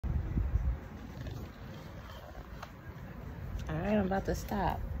Alright, I'm about to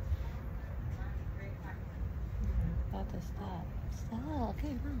stop. Stop.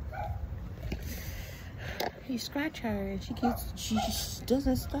 Okay, no. He scratch her and she just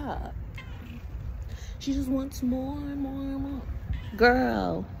doesn't stop. She just wants more and more and more.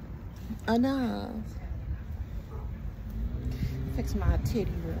 Girl, enough. Fix my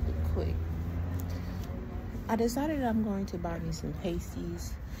titty really quick. I decided I'm going to buy me some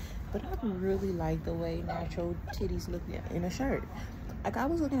pasties, but I really like the way natural titties look in a shirt. Like, I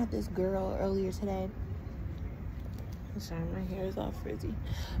was looking at this girl earlier today. I'm sorry, my hair is all frizzy.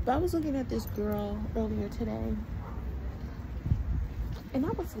 But I was looking at this girl earlier today, and I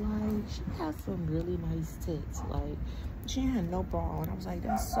was like, she has some really nice tits. Like, she had no bra on. I was like,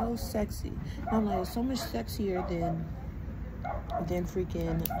 that's so sexy. And I'm like, it's so much sexier than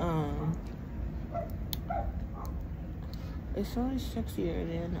freaking, it's so much sexier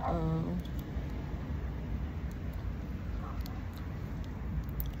than,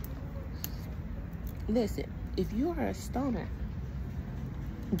 listen, if you are a stoner,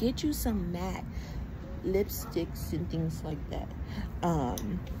 get you some matte lipsticks and things like that.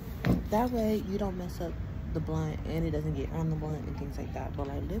 That way you don't mess up the blunt and it doesn't get on the blunt and things like that. But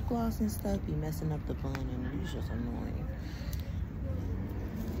like lip gloss and stuff be messing up the blunt and it's just annoying.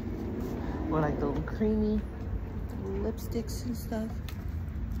 Or like the creamy lipsticks and stuff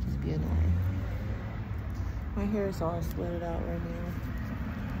just be annoying. My hair is all sweated out right now.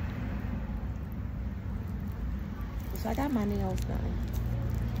 So I got my nails done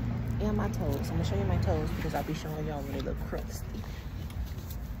and my toes. I'm gonna show you my toes because I'll be showing y'all when they look crusty.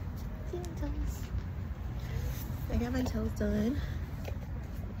 See my toes? I got my toes done,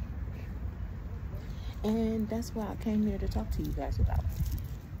 and that's what I came here to talk to you guys about.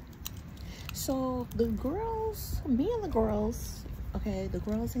 So the girls, me and the girls, okay, the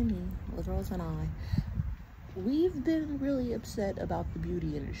girls and me, the girls and I, we've been really upset about the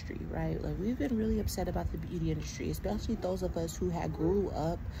beauty industry, right? Like, we've been really upset about the beauty industry, especially those of us who had grew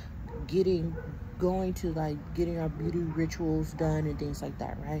up going to getting our beauty rituals done and things like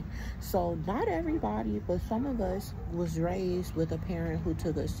that, right? So not everybody, but some of us was raised with a parent who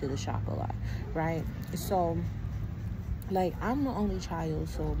took us to the shop a lot, right? So like, I'm the only child,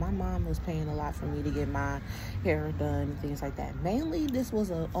 so my mom was paying a lot for me to get my hair done and things like that. Mainly, this was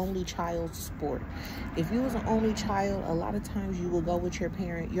an only child sport. If you was an only child, a lot of times you will go with your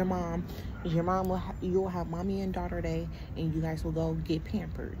parent, your mom you'll have mommy and daughter day, and you guys will go get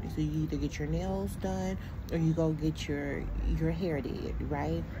pampered. So you either get your nails done or you go get your hair did,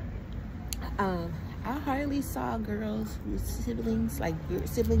 right? I hardly saw girls with siblings, like your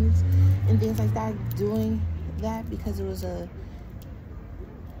siblings and things like that, doing that, because it was I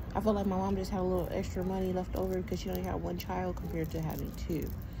felt like my mom just had a little extra money left over because she only had one child compared to having two.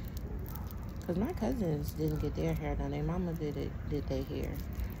 Because my cousins didn't get their hair done, their mama did their hair.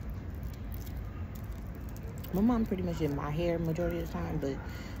 My mom pretty much did my hair majority of the time, but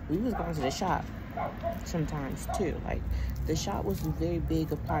we was going to the shop sometimes too. Like, the shop was a very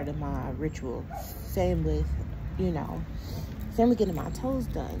big a part of my ritual. Same with getting my toes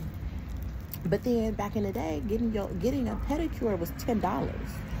done. But then back in the day, getting a pedicure was $10,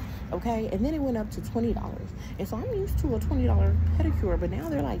 okay? And then it went up to $20. And so I'm used to a $20 pedicure, but now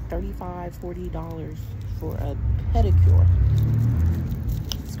they're like $35, $40 for a pedicure.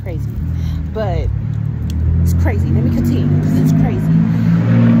 It's crazy. But it's crazy. Let me continue, because it's crazy.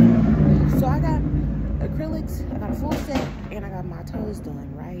 So I got acrylics, I got a full set, and I got my toes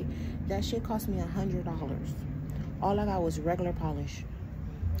done, right? That shit cost me $100. All I got was regular polish.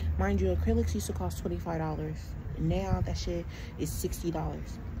 Mind you, acrylics used to cost $25. Now that shit is $60.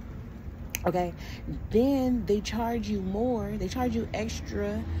 Okay? Then they charge you more. They charge you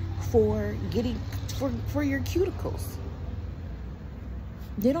extra for for your cuticles.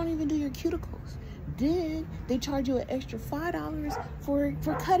 They don't even do your cuticles. Then they charge you an extra $5 for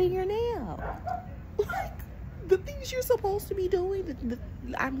cutting your nail. Like, the things you're supposed to be doing,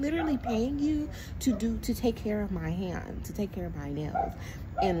 I'm literally paying you to take care of my hand, to take care of my nails,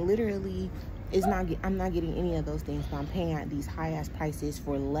 and literally I'm not getting any of those things, but I'm paying at these high ass prices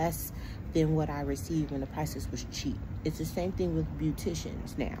for less than what I received when the prices was cheap. It's the same thing with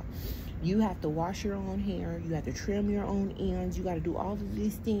beauticians now. You have to wash your own hair, you have to trim your own ends, you got to do all of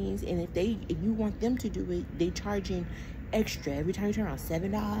these things, and if you want them to do it, they charging extra every time you turn around,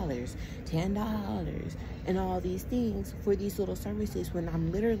 $7, $10, and all these things for these little services, when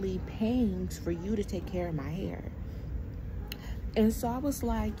I'm literally paying for you to take care of my hair. And so I was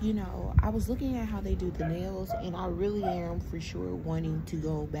like, I was looking at how they do the nails, and I really am for sure wanting to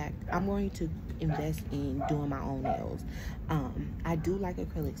go back. I'm going to invest in doing my own nails. I do like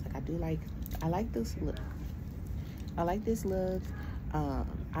acrylics. I like this look. I like this look.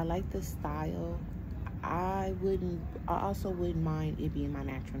 I like the style. I also wouldn't mind it being my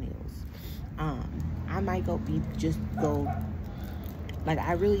natural nails. I might go, like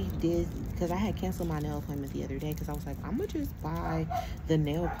I really did, because I had canceled my nail appointment the other day because I was like, I'm gonna just buy the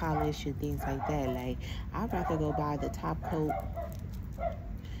nail polish and things like that. Like, I'd rather go buy the top coat,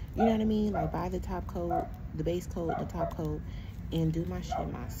 you know what I mean? Like, buy the top coat, the base coat, the top coat, and do my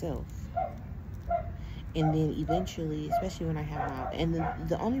shit myself. And then eventually, especially when I have my, and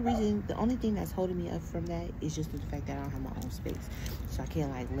the only thing that's holding me up from that is just the fact that I don't have my own space. So I can't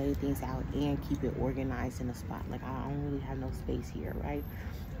like lay things out and keep it organized in a spot. Like, I don't really have no space here, right?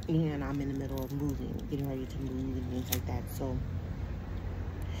 And I'm in the middle of moving, getting ready to move and things like that. So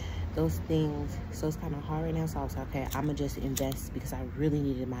those things, so it's kind of hard right now. So I was like, okay, I'm gonna just invest because I really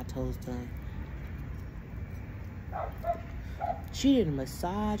needed my toes done. She didn't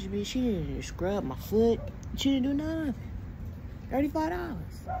massage me. She didn't scrub my foot. She didn't do none of it. $35.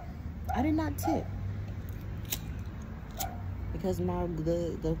 I did not tip because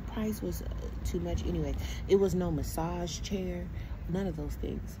the price was too much anyway. It was no massage chair, none of those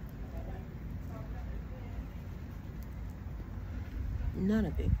things. None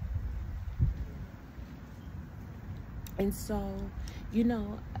of it. And so, you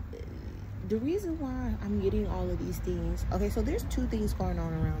know, the reason why I'm getting all of these things, okay, so there's two things going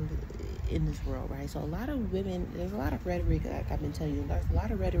on around in this world, right? So a lot of women, there's a lot of rhetoric, like I've been telling you, there's a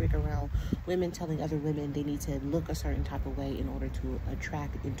lot of rhetoric around women telling other women they need to look a certain type of way in order to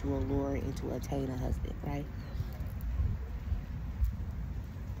attract and to allure and to attain a husband, right?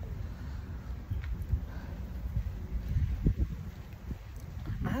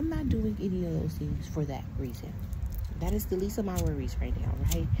 I'm not doing any of those things for that reason. That is the least of my worries right now,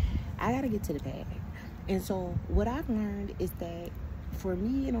 right? I gotta get to the bag. And so what I've learned is that for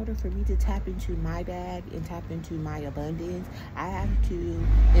me, in order for me to tap into my bag and tap into my abundance, I have to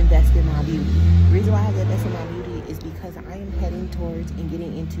invest in my beauty. The reason why I have to invest in my beauty is because I am heading towards and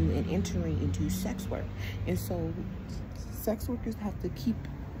getting into and entering into sex work. And so sex workers have to keep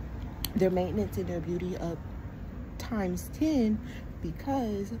their maintenance and their beauty up times 10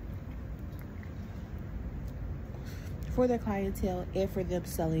 because for their clientele and for them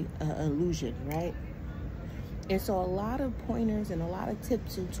selling an illusion, right? And so a lot of pointers and a lot of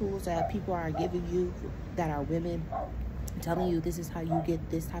tips and tools that people are giving you that are women, telling you this is how you get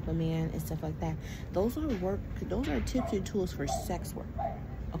this type of man and stuff like that, those are tips and tools for sex work,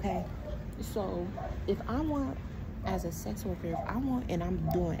 okay? So if I want, as a sex worker, if I want, and I'm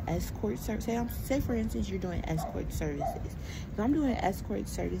doing escort services, say for instance you're doing escort services. If I'm doing escort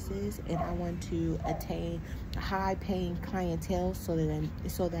services and I want to attain high paying clientele so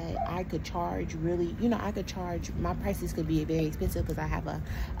that I could charge really, you know, I could charge, my prices could be very expensive because I have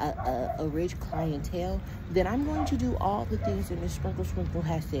a rich clientele, then I'm going to do all the things that Miss Sprinkle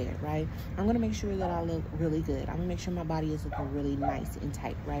has said, right? I'm going to make sure that I look really good. I'm going to make sure my body is looking really nice and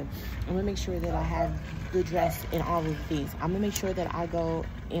tight, right? I'm going to make sure that I have good dress and all of the things. I'm going to make sure that I go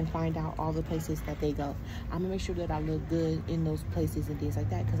and find out all the places that they go. I'm going to make sure that I look good in those places and things like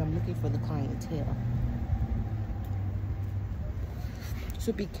that because I'm looking for the clientele.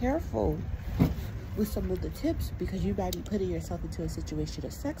 So be careful with some of the tips because you might be putting yourself into a situation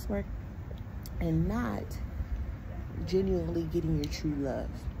of sex work and not genuinely getting your true love.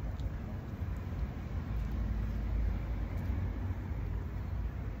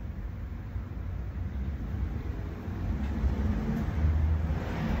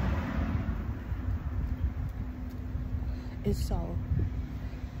 And so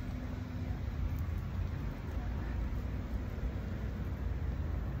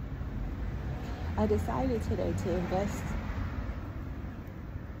I decided today to invest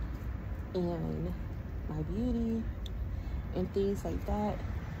in my beauty and things like that.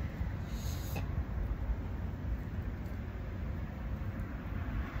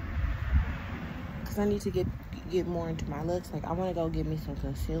 Because I need to get more into my looks. Like, I want to go get me some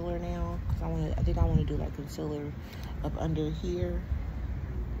concealer now because I think I want to do like concealer up under here,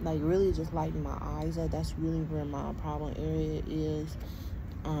 like really just lighten my eyes up. That's really where my problem area is.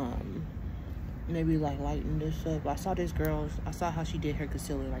 Maybe like lighten this up. I saw how she did her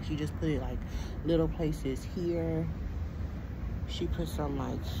concealer. Like, she just put it like little places here. She put some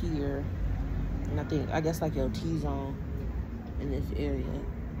like here, and I guess like your T-zone in this area,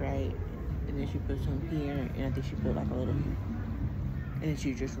 right? And then she put some here, and I think she put like a little, and then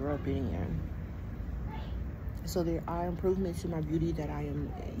she just rub it in. So there are improvements to my beauty that I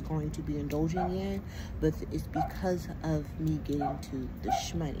am going to be indulging in, but it's because of me getting to the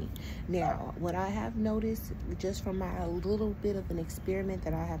shmoney. Now, what I have noticed just from my little bit of an experiment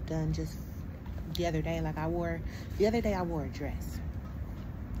that I have done just the other day. Like, the other day I wore a dress.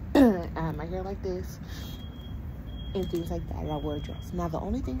 I had my hair like this and things like that. I wore a dress. Now, the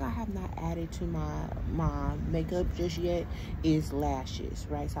only thing I have not added to my makeup just yet is lashes,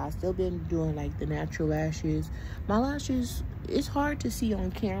 right? So I've still been doing like the natural lashes. My lashes, it's hard to see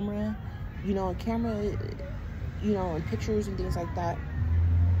on camera. You know, on camera, you know, in pictures and things like that,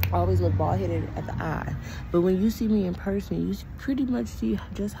 I always look bald-headed at the eye. But when you see me in person, you pretty much see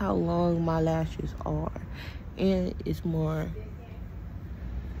just how long my lashes are. And it's more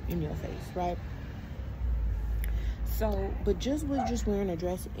in your face, right? So, but just with just wearing a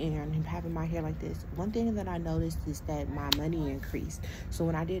dress and having my hair like this, one thing that I noticed is that my money increased. So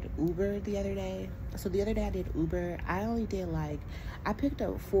when I did Uber the other day, I did Uber, I only did like, I picked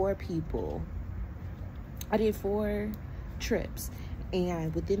up 4 people. I did 4 trips.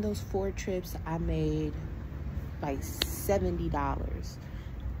 And within those 4 trips, I made like $70.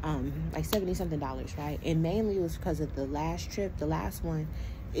 Like $70-something, right? And mainly it was because of the last trip. The last one,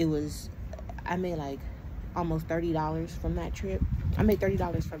 I made like almost $30 from that trip. I made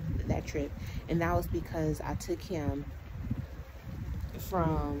 $30 from that trip. And that was because I took him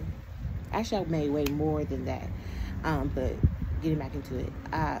from, actually I made way more than that. But getting back into it,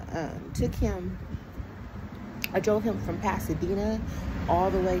 I drove him from Pasadena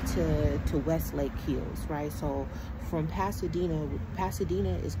all the way to Westlake Hills, right? So from Pasadena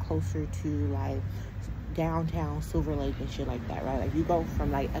is closer to like downtown Silver Lake and shit like that, right? Like you go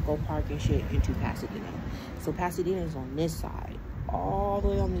from like Echo Park and shit into Pasadena. So Pasadena is on this side. All the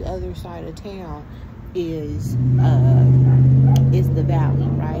way on the other side of town is the valley,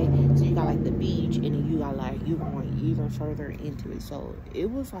 right? So you got like the beach, and then you got like, you going even further into it. So it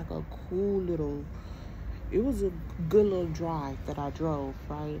was like a cool little, it was a good little drive that I drove,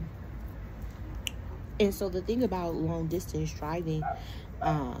 right? And so the thing about long distance driving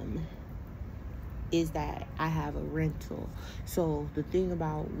is that I have a rental. So the thing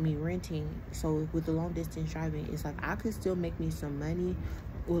about me renting, so with the long distance driving, it's like I could still make me some money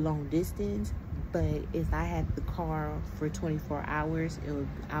with long distance, but if I had the car for 24 hours,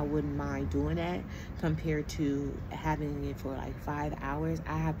 I wouldn't mind doing that, compared to having it for like 5 hours.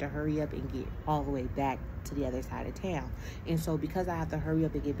 I have to hurry up and get all the way back to the other side of town. And so because I have to hurry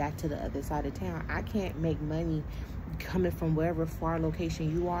up and get back to the other side of town, I can't make money coming from wherever far location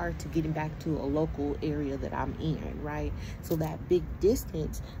you are to getting back to a local area that I'm in, right? So that big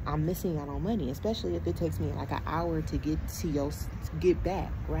distance, I'm missing out on money, especially if it takes me like an hour to get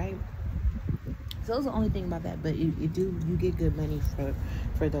back, right? So that's the only thing about that. But you get good money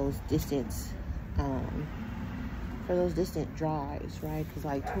for those distance drives, right? Because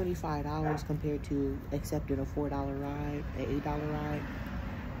like $25 compared to accepting a $4 ride, an $8 ride.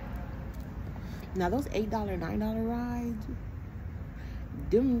 Now those $8, $9 rides,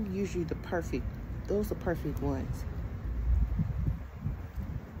 them usually those are perfect ones.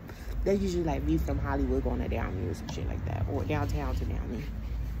 They usually like me from Hollywood going to Downey or some shit like that, or downtown to Downey.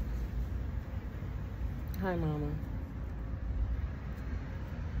 Hi, mama.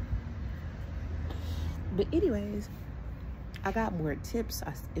 But anyways, I got more tips.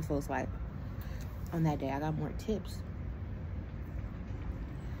 It feels like on that day I got more tips.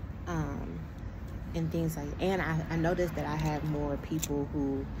 And things like, and I noticed that I had more people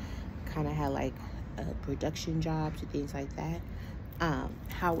who kind of had like production jobs and things like that.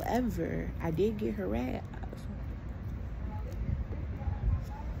 However, I did get harassed,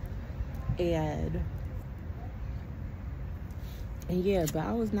 and yeah, but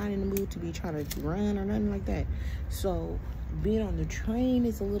I was not in the mood to be trying to run or nothing like that. So being on the train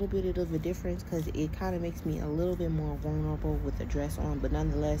is a little bit of a difference, because it kind of makes me a little bit more vulnerable with a dress on. But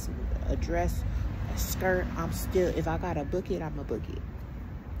nonetheless, a dress, a skirt, I'm still, if I gotta book it, I'ma book it.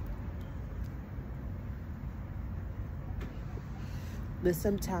 But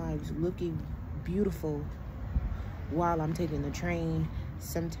sometimes looking beautiful while I'm taking the train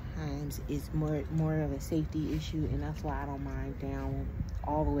sometimes is more of a safety issue, and that's why I don't mind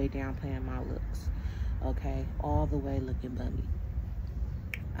all the way downplaying my looks, okay, all the way looking bummy.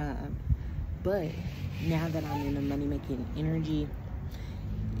 But now that I'm in the money making energy,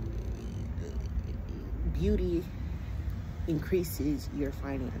 beauty increases your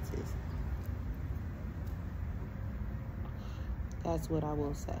finances. That's what I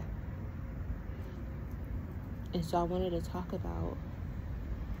will say. And so I wanted to talk about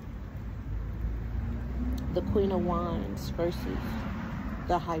the Queen of Wands versus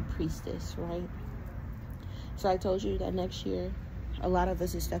the High Priestess, right? So I told you that next year, a lot of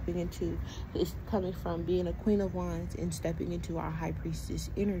us is coming from being a Queen of Wands and stepping into our High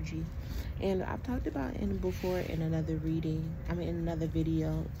Priestess energy. And I've talked about before in another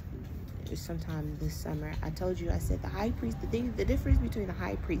video, sometime this summer. I told you, I said the high priest, the difference between the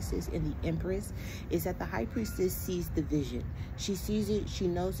high priestess and the empress is that the high priestess sees the vision. She sees it, she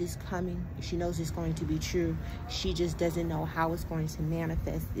knows it's coming, she knows it's going to be true. She just doesn't know how it's going to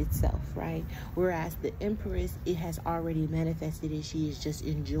manifest itself, right? Whereas the empress, it has already manifested and she is just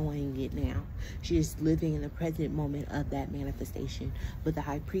enjoying it now. She is living in the present moment of that manifestation. But the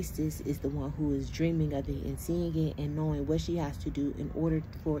high priestess is the one who is dreaming of it and seeing it and knowing what she has to do in order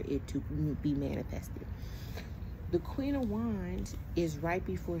for it to be manifested. The Queen of Wands is right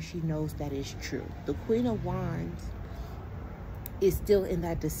before she knows that it's true. The Queen of Wands is still in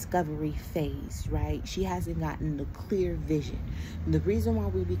that discovery phase, right? She hasn't gotten the clear vision. And the reason why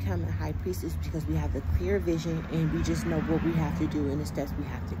we become a high priestess is because we have the clear vision and we just know what we have to do and the steps we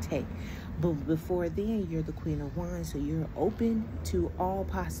have to take. But before then, you're the Queen of Wands, so you're open to all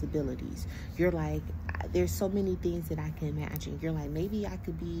possibilities. You're like, there's so many things that I can imagine. You're like, maybe I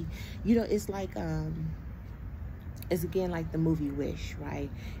could be, you know, it's like, it's again like the movie Wish, right?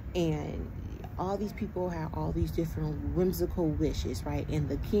 And all these people have all these different whimsical wishes, right? And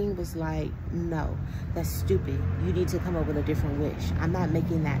the king was like, no, that's stupid. You need to come up with a different wish. I'm not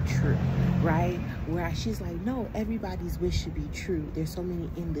making that true, right? Whereas she's like, no, everybody's wish should be true. There's so many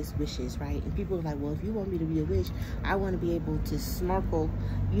endless wishes, right? And people are like, well, if you want me to be a wish, I want to be able to snorkel,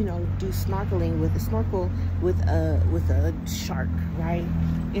 you know, do snorkeling with a snorkel with a shark, right?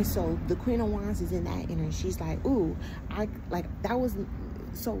 And so the Queen of Wands is in that energy. She's like, ooh, that was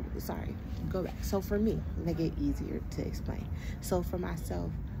so sorry. Go back. So for me, make it easier to explain. So for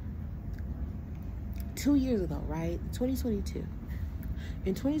myself, 2 years ago, right? 2022.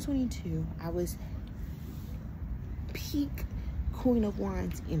 In 2022, I was peak Queen of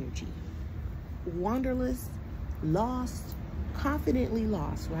Wands energy. Wanderlust, lost, confidently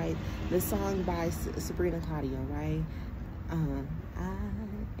lost, right? The song by Sabrina Claudio, right? I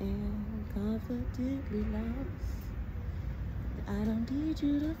am comfortably lost. I don't need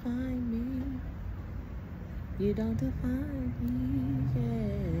you to find me. You don't define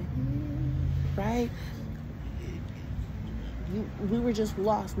me, yeah. Right? We were just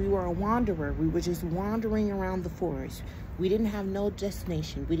lost. We were a wanderer. We were just wandering around the forest. We didn't have no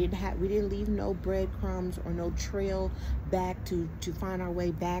destination. We didn't leave no breadcrumbs or no trail back to find our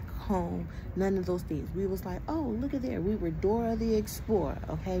way back home. None of those things. We was like, oh, look at there. We were Dora the Explorer,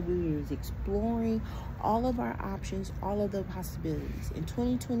 okay? We was exploring all of our options, all of the possibilities. In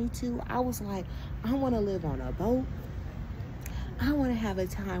 2022, I was like, I want to live on a boat. I want to have a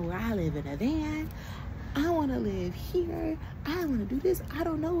time where I live in a van. I want to live here. I want to do this. I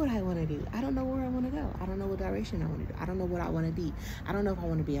don't know what I want to do. I don't know where I want to go. I don't know what direction I want to do. I don't know what I want to be. I don't know if I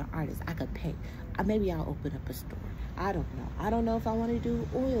want to be an artist. I could paint. Maybe I'll open up a store. I don't know. I don't know if I want to do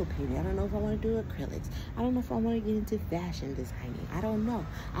oil painting. I don't know if I want to do acrylics. I don't know if I want to get into fashion designing. I don't know.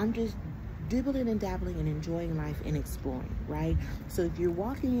 I'm just dibbling and dabbling and enjoying life and exploring, right? So if you're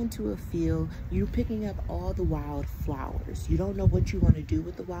walking into a field, you're picking up all the wild flowers. You don't know what you want to do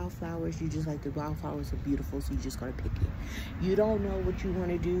with the wildflowers. You just like the wildflowers are beautiful, so you're just going to pick it. You don't know what you want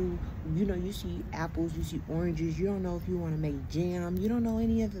to do. You know, you see apples, you see oranges. You don't know if you want to make jam. You don't know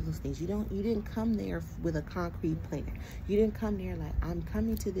any of those things. You didn't come there with a concrete plan. You didn't come there like, I'm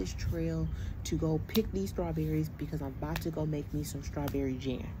coming to this trail to go pick these strawberries because I'm about to go make me some strawberry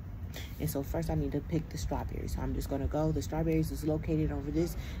jam. And so first I need to pick the strawberries. So I'm just going to go. The strawberries is located over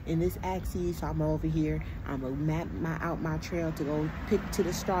this, in this axis. So I'm over here. I'm going to map out my trail to go pick to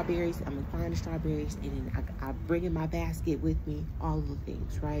the strawberries. I'm going to find the strawberries. And then I bring in my basket with me. All of the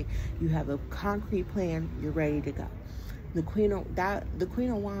things, right? You have a concrete plan. You're ready to go. The Queen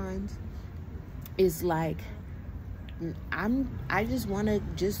of Wands is like, I just want to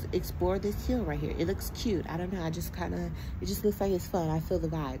just explore this hill right here. It looks cute. I don't know. It just looks like it's fun. I feel the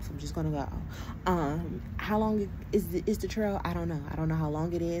vibes. I'm just going to go. How long is the trail? I don't know. I don't know how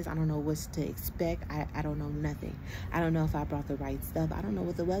long it is. I don't know what's to expect. I don't know nothing. I don't know if I brought the right stuff. I don't know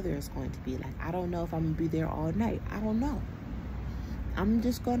what the weather is going to be like. I don't know if I'm going to be there all night. I don't know. I'm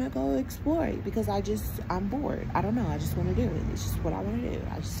just going to go explore it because I'm bored. I don't know. I just want to do it. It's just what I want to do.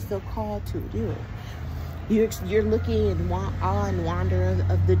 I just feel called to do it. You're looking in awe and wonder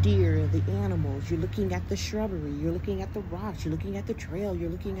of the deer, the animals. You're looking at the shrubbery. You're looking at the rocks. You're looking at the trail. You're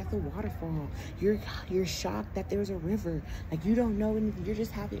looking at the waterfall. You're shocked that there's a river. Like, you don't know anything. You're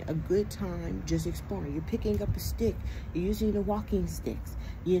just having a good time just exploring. You're picking up a stick. You're using the walking sticks,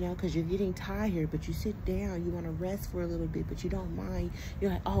 you know, because you're getting tired. But you sit down. You want to rest for a little bit, but you don't mind.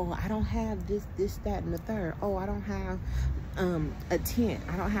 You're like, oh, I don't have this, that, and the third. Oh, I don't have a tent.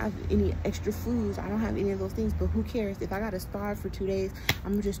 I don't have any extra foods. I don't have any of those things, but who cares? If I gotta starve for 2 days,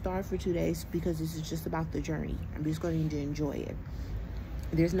 I'm gonna just starve for 2 days because this is just about the journey. I'm just going to enjoy it.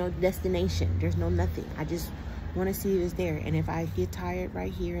 There's no destination. There's no nothing. I just want to see if it's there. And if I get tired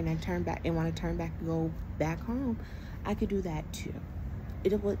right here and I turn back and want to turn back and go back home, I could do that too.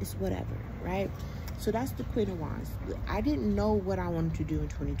 It's whatever, right? So that's the Queen of Wands. I didn't know what I wanted to do in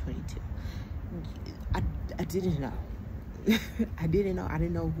 2022. I didn't know. I didn't know. I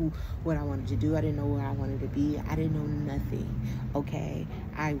didn't know what I wanted to do. I didn't know where I wanted to be. I didn't know nothing. Okay,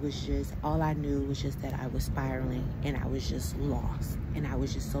 I was just, all I knew was just that I was spiraling and I was just lost, and I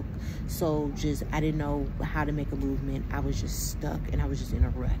was just so just, I didn't know how to make a movement. I was just stuck and I was just in a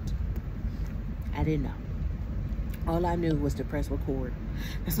rut. I didn't know. All I knew was to press record.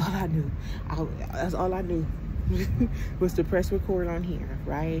 That's all I knew. That's all I knew. Was to press record on here,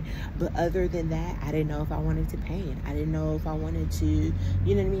 right? But other than that, I didn't know if I wanted to paint. I didn't know if I wanted to,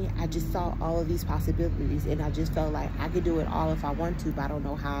 you know what I mean? I just saw all of these possibilities, and I just felt like I could do it all if I want to, but I don't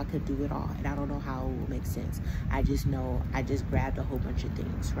know how I could do it all, and I don't know how it will make sense. I just know I just grabbed a whole bunch of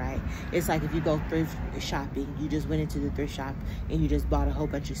things, right? It's like if you go thrift shopping, you just went into the thrift shop and you just bought a whole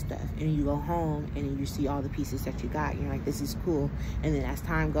bunch of stuff, and you go home and then you see all the pieces that you got, and you're like, this is cool. And then as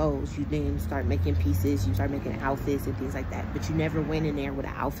time goes, you then start making pieces, you start making outfits and things like that, but you never went in there with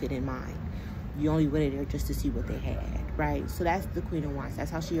an outfit in mind. You only went in there just to see what they had, right? So that's the Queen of Wands. That's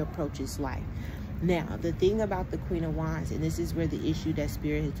how she approaches life. Now, the thing about the Queen of Wands, and this is where the issue that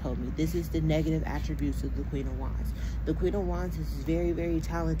Spirit had told me, this is the negative attributes of the Queen of Wands. The Queen of Wands is very, very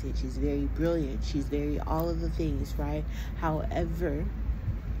talented. She's very brilliant. She's very all of the things, right? However,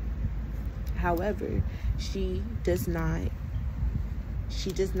 she does not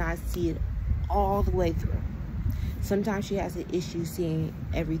see it all the way through. Sometimes she has an issue seeing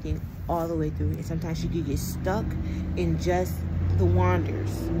everything all the way through, and sometimes she could get stuck in just the wanders,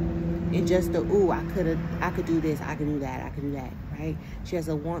 in just the, ooh, I could do this, I could do that, I could do that, right? She has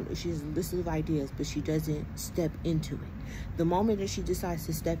a list of ideas, but she doesn't step into it. The moment that she decides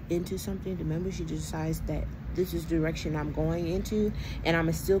to step into something, the moment she decides that this is the direction I'm going into, and I'm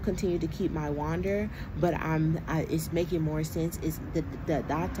gonna still continue to keep my wander, but it's making more sense. It's the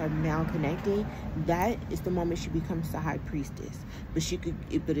dots are now connecting. That is the moment she becomes the high priestess. But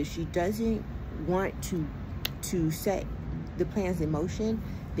if she doesn't want to set the plans in motion,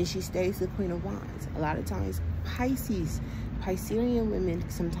 then she stays the Queen of Wands. A lot of times, Piscean women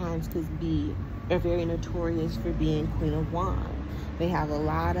sometimes are very notorious for being Queen of Wands. They have a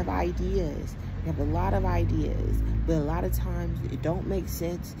lot of ideas. But a lot of times it don't make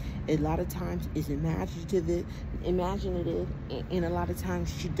sense. A lot of times it's imaginative, and a lot of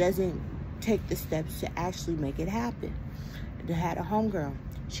times she doesn't take the steps to actually make it happen. I had a homegirl.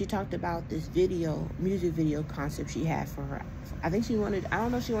 She talked about this music video concept she had for her. I don't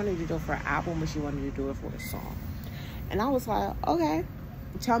know if she wanted to do it for an album or she wanted to do it for a song. And I was like, okay,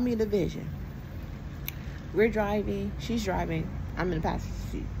 tell me the vision. We're driving, she's driving, I'm in the passenger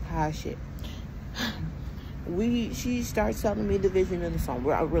seat, high shit. She starts telling me the vision of the song.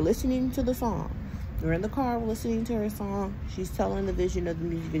 We're listening to the song. We're in the car, we're listening to her song. She's telling the vision of the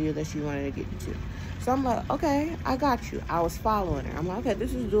music video that she wanted to get into. So I'm like, okay, I got you. I was following her. I'm like, okay,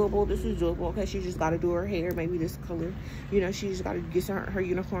 this is doable. Okay, she just got to do her hair, maybe this color. You know, she just got to get her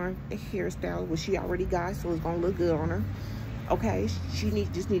uniform hairstyle, which she already got, so it's going to look good on her. Okay, she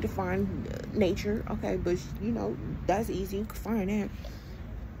just need to find nature. Okay, but, you know, that's easy. You can find that.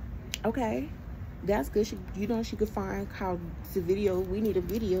 Okay. That's good. She could find how the video, we need a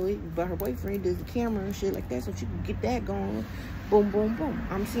video, but her boyfriend does the camera and shit like that, so she could get that going. Boom, boom, boom.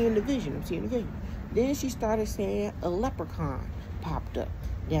 I'm seeing the vision. Then she started saying a leprechaun popped up.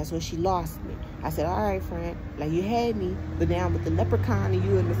 That's where she lost me. I said, all right, friend, like you had me, but now with the leprechaun and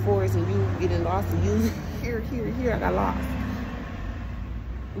you in the forest and you getting lost and you here, I got lost.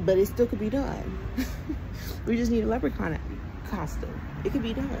 But it still could be done. We just need a leprechaun costume. It could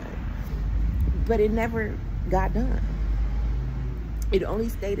be done. But it never got done. It only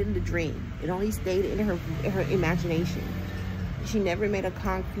stayed in the dream. It only stayed in her imagination. She never made a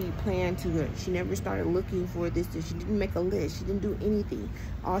concrete plan to it. She never started looking for this. She didn't make a list. She didn't do anything.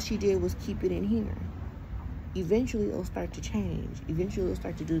 All she did was keep it in here. Eventually, it'll start to change. Eventually, it'll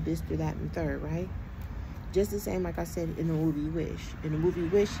start to do this, do that, and third, right? Just the same like I said in the movie Wish. In the movie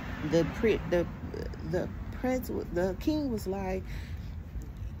Wish, the king was like,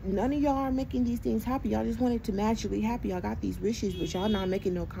 none of y'all are making these things happen. Y'all just want it to magically happen. Y'all got these wishes, but y'all not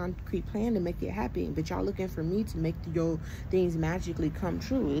making no concrete plan to make it happen. But y'all looking for me to make your things magically come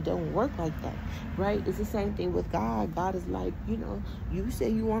true. It don't work like that, right? It's the same thing with God. God is like, you know, you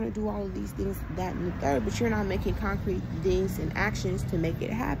say you want to do all of these things, that and the third, but you're not making concrete things and actions to make it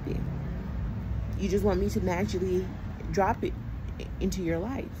happen. You just want me to magically drop it into your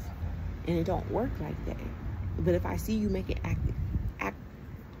life. And it don't work like that. But if I see you make it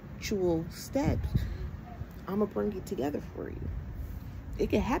actual steps, I'm gonna bring it together for you. It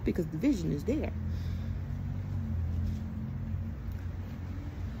can happen because the vision is there.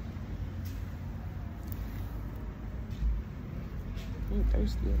 I'm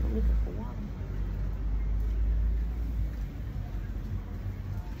thirsty. I'm looking for water.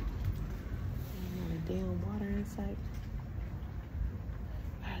 Ain't not a damn water in sight.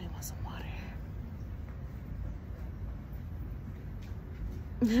 I really want some water.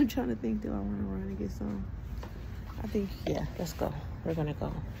 I'm trying to think, do I want to run and get some? I think, yeah, let's go. We're gonna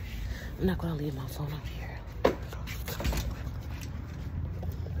go. I'm not gonna leave my phone up here.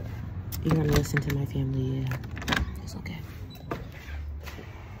 You're gonna listen to my family, yeah. It's okay.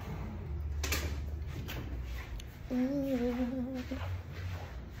 I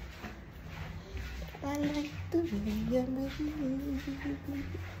like the way you move.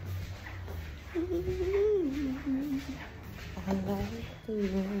 I like the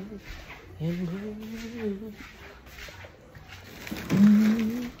way you move.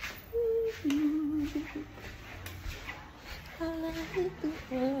 I like the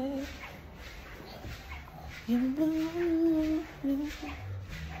way you move.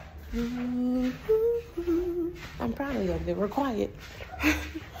 I'm proud of them. They were quiet.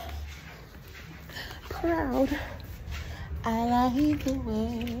 Proud. I like the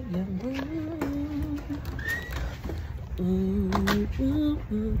way you move.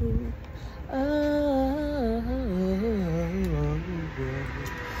 Oh,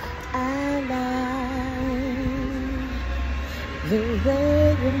 I like the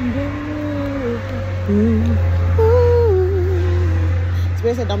way you move.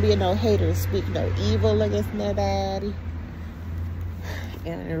 Spirit said, don't be no hater. Speak no evil against nobody.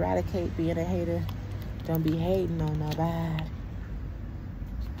 And eradicate being a hater. Don't be hating on nobody.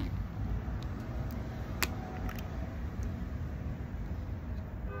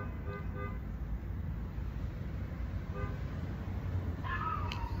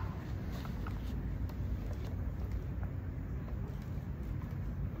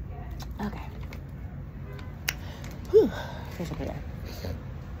 Okay. Whew.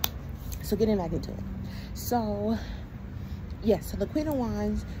 So getting back into it. So yes, so the Queen of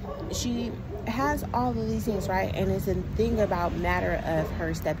Wands, she has all of these things, right? And it's a thing about matter of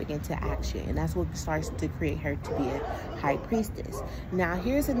her stepping into action. And that's what starts to create her to be a high priestess. Now,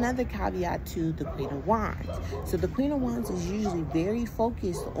 here's another caveat to the Queen of Wands. So the Queen of Wands is usually very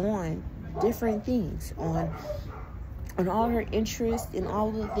focused on different things, on all her interests and all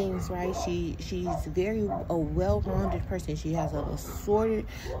of the things, right? She's very a well-rounded person. She has a assorted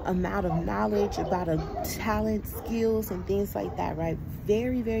amount of knowledge about a talent, skills, and things like that, right?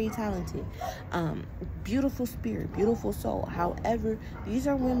 Very, very talented. Beautiful spirit, beautiful soul. However, these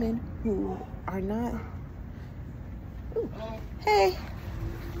are women who are not... Ooh. Hey!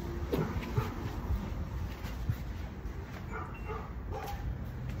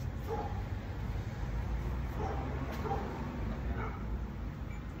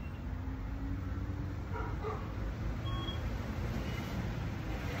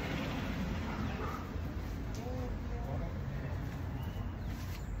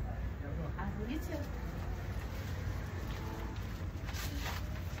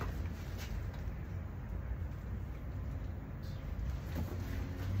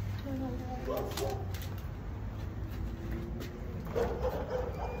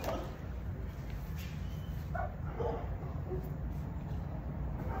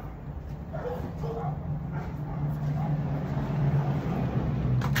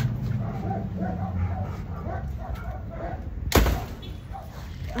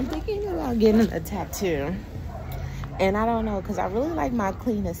 I'm thinking about getting a tattoo. And I don't know, because I really like my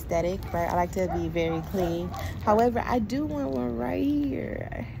clean aesthetic, right? I like to be very clean. However, I do want one right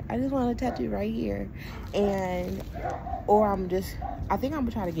here. I just want a tattoo right here. And, or I think I'm going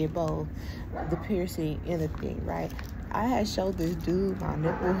to try to get both. The piercing and the thing, right? I had showed this dude my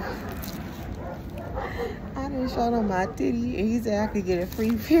nipple. I done showed him my titty, and he said I could get a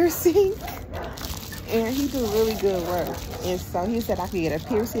free piercing. And he do really good work. And so he said I could get a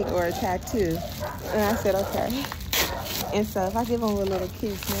piercing or a tattoo. And I said, okay. And so if I give him a little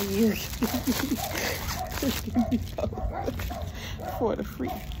kiss, maybe you can give me both for the free.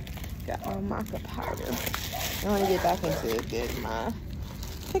 Got my maca powder. I want to get back into it,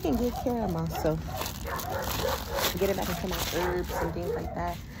 taking good care of myself. Getting back into my herbs and things like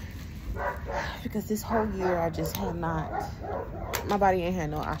that. Because this whole year I just had not, my body ain't had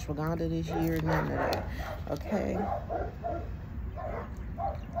no ashwagandha this year, none of that. Okay.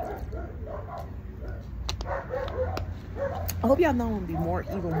 I hope y'all know I'm gonna be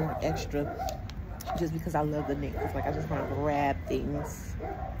even more extra, just because I love the necklace. Like, I just want to grab things.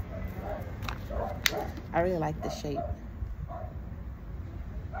 I really like the shape.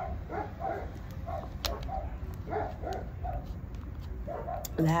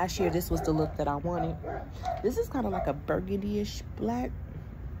 Last year, this was the look that I wanted. This is kind of like a burgundy-ish black,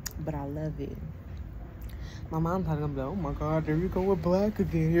 but I love it. My mom probably gonna be like, oh my God, there you go with black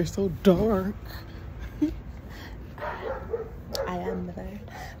again. You're so dark. I am there.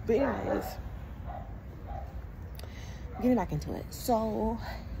 But anyways, getting back into it. So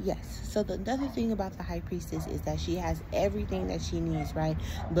yes, so the other thing about the high priestess is that she has everything that she needs, right?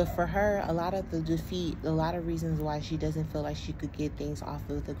 But for her, a lot of the defeat, a lot of reasons why she doesn't feel like she could get things off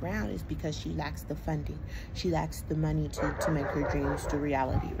of the ground is because she lacks the funding. She lacks the money to make her dreams to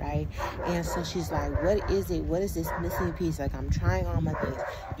reality, right? And so she's like, what is it? What is this missing piece? Like, I'm trying all my things.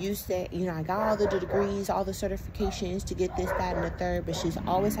 You said, you know, I got all the degrees, all the certifications to get this, that, and the third, but she's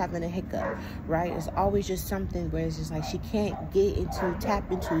always having a hiccup, right? It's always just something where it's just like she can't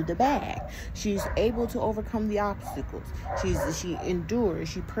tap into the bag. She's able to overcome the obstacles. She endures,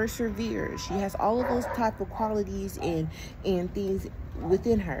 she perseveres. She has all of those type of qualities and things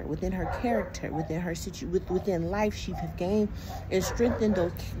within her character, within life. She has gained and strengthened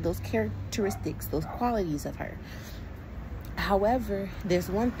those characteristics, those qualities of her. However, there's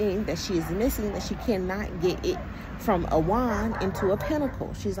one thing that she is missing, that she cannot get it from a wand into a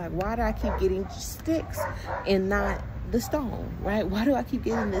pinnacle. She's like, why do I keep getting sticks and not the stone, right? Why do I keep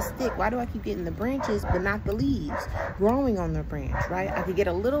getting the stick? Why do I keep getting the branches but not the leaves growing on the branch, right? I could get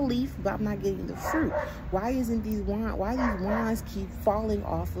a little leaf, but I'm not getting the fruit. Why these wands keep falling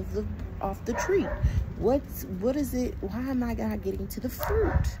off the tree? What is it? Why am I not getting to the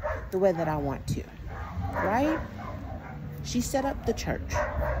fruit the way that I want to, right? She set up the church.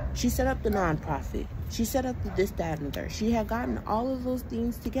 She set up the nonprofit. She set up the this, that, and the third. She had gotten all of those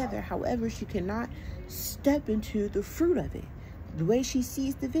things together. However, she cannot step into the fruit of it. The way she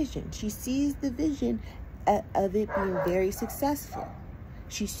sees the vision. She sees the vision of it being very successful.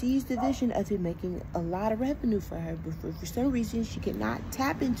 She sees the vision of it making a lot of revenue for her. But for some reason, she cannot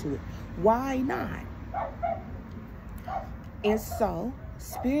tap into it. Why not? And so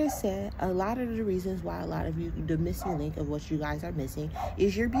Spirit said a lot of the reasons why a lot of you, the missing link of what you guys are missing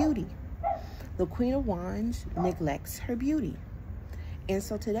is your beauty. The Queen of Wands neglects her beauty. And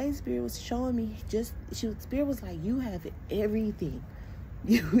so today Spirit was showing me Spirit was like, you have everything.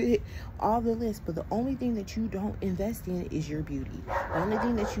 You hit all the list, but the only thing that you don't invest in is your beauty. The only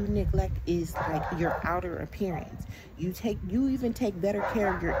thing that you neglect is like your outer appearance. You even take better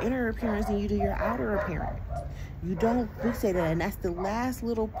care of your inner appearance than you do your outer appearance. You don't fixate that, and that's the last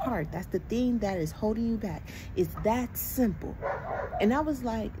little part. That's the thing that is holding you back. It's that simple. And I was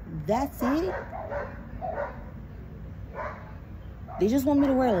like, that's it? They just want me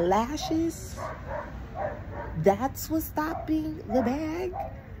to wear lashes? That's what's stopping the bag?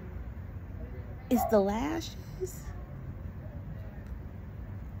 It's the lashes?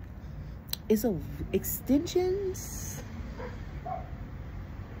 It's extensions?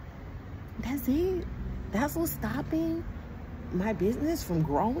 That's it? That's what's stopping my business from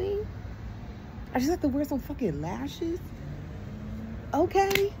growing? I just have to wear some fucking lashes?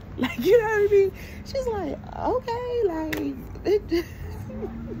 Okay? Like, you know what I mean? She's like, okay, like,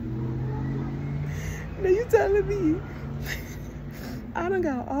 now you telling me I done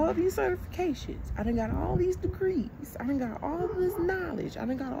got all these certifications, I done got all these degrees, I done got all this knowledge, I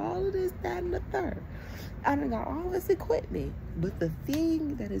done got all of this, that, and the third, I done got all this equipment, but the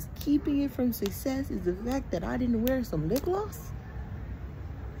thing that is keeping it from success is the fact that I didn't wear some lip gloss?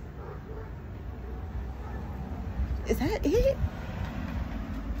 Is that it?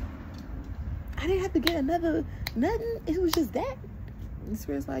 I didn't have to get nothing. It was just that. And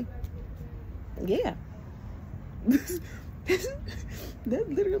Spirit's like, yeah. That's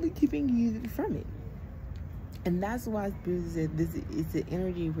literally keeping you from it. And that's why Spirit said this is the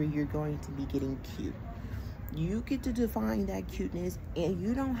energy where you're going to be getting cute. You get to define that cuteness, and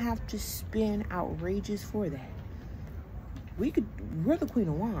you don't have to spend outrageous for that. We're the Queen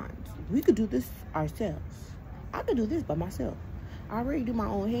of Wands. We could do this ourselves. I could do this by myself. I already do my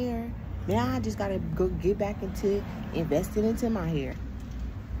own hair. Now I just gotta go get back into investing into my hair.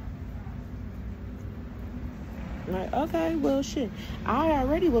 Like, okay, well, shit. I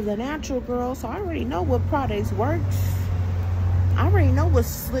already was a natural girl, so I already know what products works. I already know what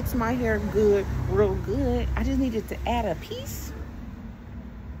slicks my hair good, real good. I just needed to add a piece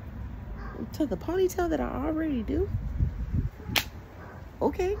to the ponytail that I already do.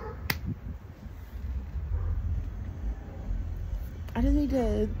 Okay. I just need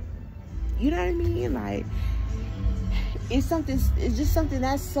to, you know what I mean? Like, it's just something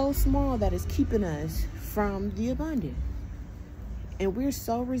that's so small that is keeping us from the abundance. And we're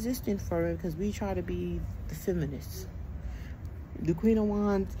so resistant for it because we try to be the feminists. The Queen of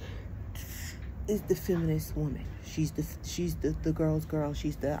Wands is the feminist woman. She's the girl's girl.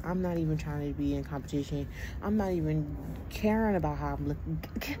 She's the, I'm not even trying to be in competition. I'm not even caring about how I'm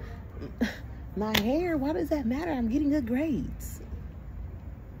looking. My hair, why does that matter? I'm getting good grades.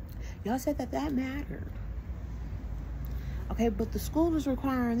 Y'all said that mattered. Okay, but the school is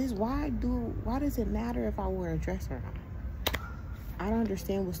requiring this. Why does it matter if I wear a dress or not? I don't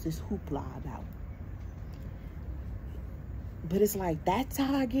understand what's this hoopla about. But it's like, that's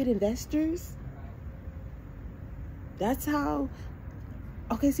how I get investors? That's how...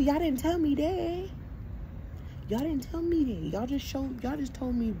 Okay, so y'all didn't tell me that. Y'all didn't tell me that. Y'all just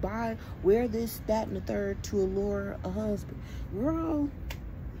told me wear this, that, and the third to allure a husband. Girl,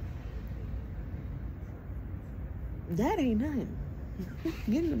 that ain't nothing.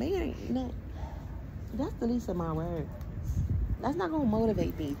 Getting a man ain't nothing. That's the least of my worries. That's not gonna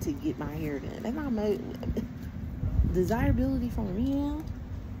motivate me to get my hair done. That's not desirability from a man.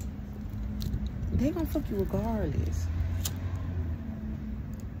 They gonna fuck you regardless.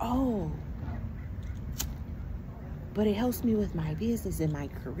 Oh, but it helps me with my business and my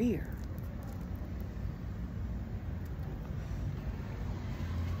career.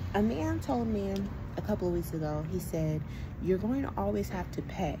 A man told me a couple of weeks ago, he said, you're going to always have to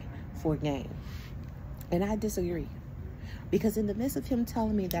pay for game. And I disagree. Because in the midst of him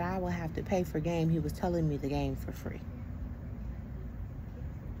telling me that I will have to pay for game, he was telling me the game for free.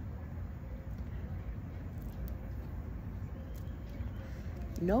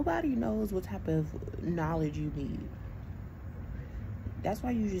 Nobody knows what type of knowledge you need. That's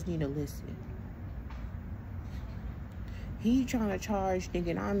why you just need to listen. He trying to charge,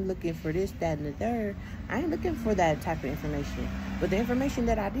 thinking I'm looking for this, that, and the third. I ain't looking for that type of information. But the information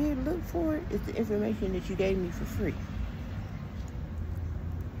that I did look for is the information that you gave me for free.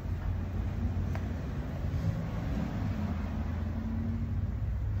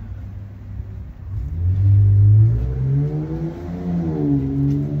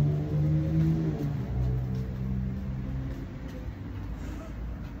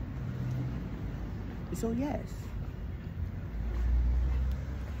 So yes,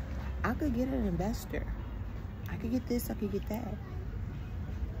 I could get an investor. I could get this, I could get that.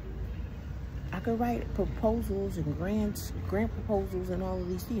 I could write proposals and grant proposals and all of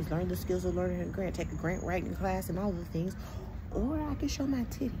these things. Learn the skills of learning a grant, take a grant writing class and all of the things. Or I could show my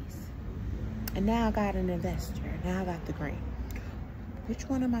titties. And now I got an investor. Now I got the grant. Which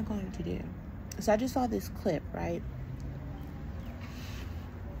one am I going to do? So I just saw this clip, right?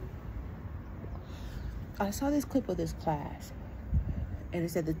 I saw this clip of this class, and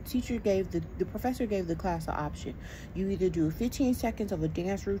it said the professor gave the class an option. You either do 15 seconds of a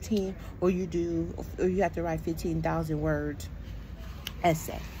dance routine, or you have to write 15,000 words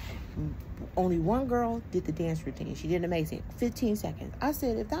essay. Only one girl did the dance routine. She did amazing. 15 seconds. I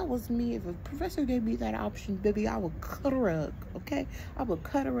said, if that was me, if a professor gave me that option, baby, I would cut a rug, okay? I would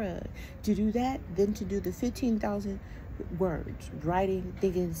cut a rug to do that, then to do the 15,000 words, writing,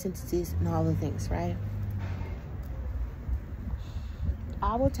 thinking, sentences, and all the things, right?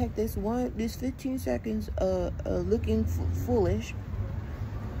 I will take this 15 seconds looking foolish,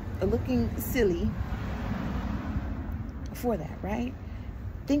 looking silly for that, right?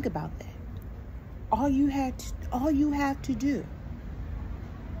 Think about that. All you have to do,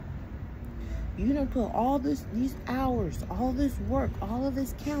 you done put all these hours, all this work, all of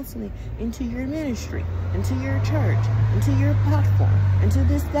this counseling into your ministry, into your church, into your platform, into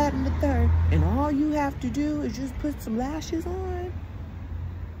this, that, and the third, and all you have to do is just put some lashes on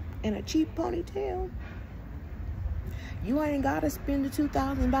and a cheap ponytail. You ain't gotta spend the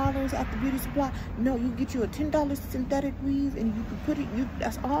 $2,000 at the beauty supply. No, you get you a $10 synthetic weave and you can put it,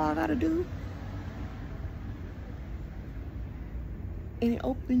 that's all I gotta do. And it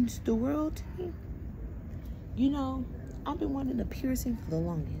opens the world to me. You know, I've been wanting a piercing for the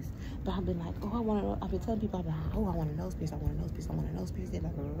longest. But I've been like, I've been telling people, I want a nose piece, I want a nose piece, I want a nose piece, blah,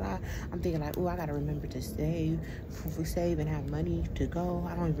 blah, blah, blah. I'm thinking like, I gotta remember to save and have money to go.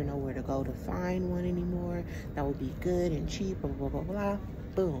 I don't even know where to go to find one anymore. That would be good and cheap, blah, blah, blah, blah.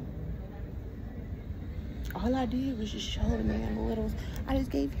 Boom. All I did was just show the man the littles. I just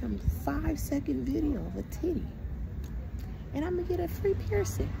gave him a 5-second video of a titty. And I'm gonna get a free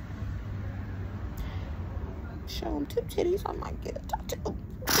piercing. Show him 2 titties, I might get a tattoo.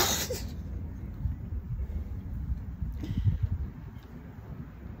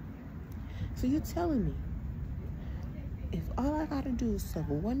 So you're telling me, if all I gotta do is suck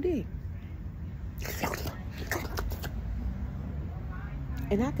one dick,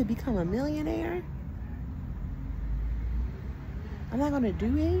 and I could become a millionaire? I'm not gonna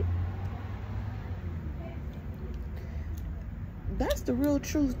do it. That's the real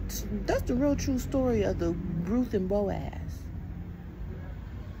truth. That's the real true story of the Ruth and Boaz.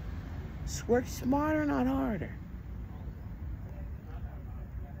 Work smarter, not harder.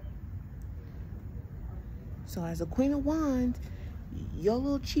 So as a Queen of Wands, your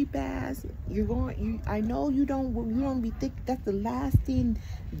little cheap ass, I know you don't be thick. That's the last thing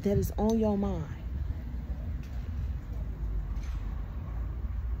that is on your mind.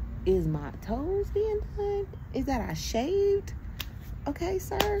 Is my toes being done? Is that I shaved? Okay,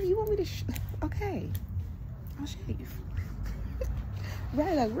 sir, you want me to okay, I'll shave.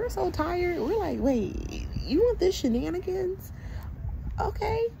 Right, like, we're so tired. We're like, wait, you want this shenanigans?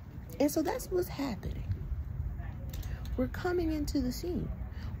 Okay. And so that's what's happening. We're coming into the scene.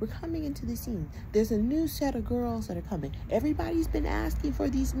 We're coming into the scene. There's a new set of girls that are coming. Everybody's been asking for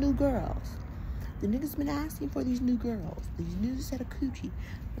these new girls. The niggas been asking for these new girls, these new set of coochie.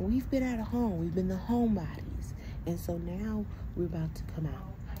 And we've been at home. We've been the homebodies. And so now we're about to come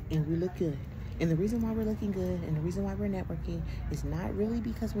out. And we look good. And the reason why we're looking good and the reason why we're networking is not really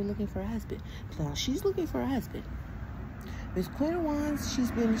because we're looking for a husband. So she's looking for a husband. Miss Queen of Wands, she's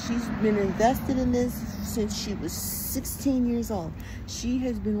been invested in this since she was 16 years old. She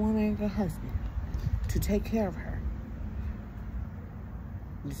has been wanting her husband to take care of her.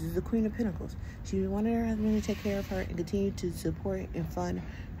 This is the Queen of Pentacles. She's been wanting her husband to take care of her and continue to support and fund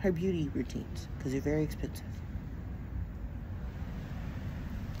her beauty routines because they're very expensive.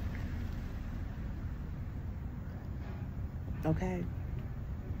 Okay.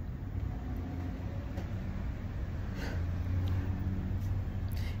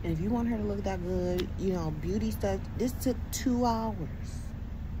 And if you want her to look that good, you know, beauty stuff, this took 2 hours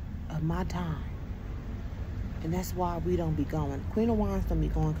of my time. And that's why we don't be going. Queen of Wands don't be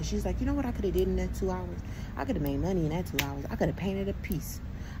going because she's like, you know what I could have did in that 2 hours? I could have made money in that 2 hours. I could have painted a piece.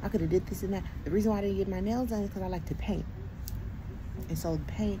 I could have did this and that. The reason why I didn't get my nails done is because I like to paint. And so the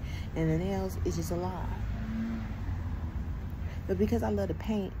paint and the nails is just a lie. But because I love to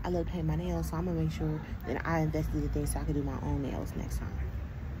paint my nails, so I'm going to make sure that I invested in things so I can do my own nails next time.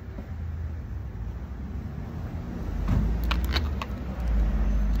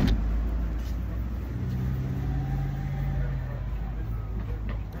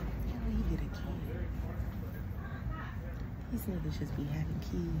 Yeah, you get a kid. These niggas just be having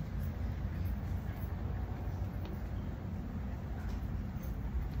kids.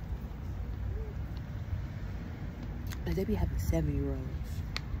 Like, they be having 7-year-olds.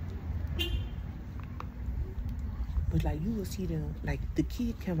 But like, you will see them, like, the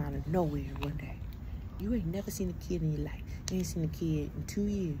kid come out of nowhere one day. You ain't never seen a kid in your life. You ain't seen a kid in 2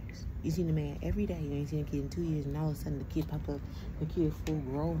 years. You seen a man every day. You ain't seen a kid in 2 years, and all of a sudden the kid pop up, the kid full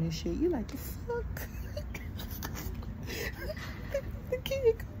grown and shit. You like, the fuck? The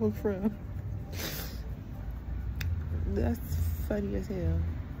kid coming from? That's funny as hell.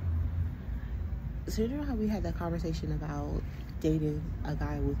 So you know how we had that conversation about dating a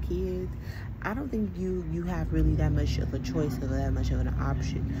guy with kids? I don't think you have really that much of a choice or that much of an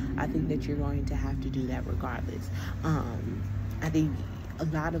option. I think that you're going to have to do that regardless. I think a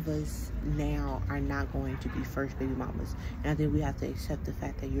lot of us now are not going to be first baby mamas. And I think we have to accept the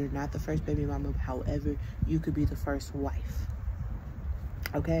fact that you're not the first baby mama. However, you could be the first wife.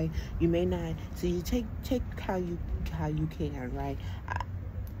 Okay? You may not. So you take how you can, right?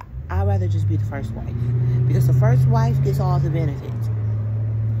 I'd rather just be the first wife. Because the first wife gets all the benefits.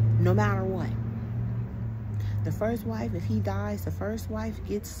 No matter what. The first wife, if he dies, the first wife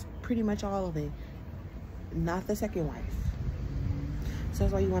gets pretty much all of it. Not the second wife. So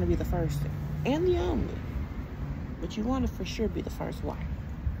that's why you want to be the first. And the only. But you want to for sure be the first wife.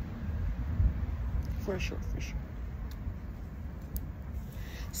 For sure, for sure.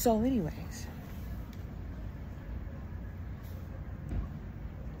 So anyways.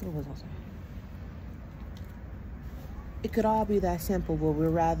 What was I saying? It could all be that simple, but we'd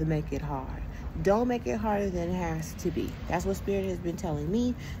rather make it hard. Don't make it harder than it has to be. That's what Spirit has been telling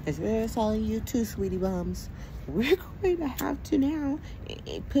me. That's what Spirit is telling you too, sweetie bums. We're going to have to now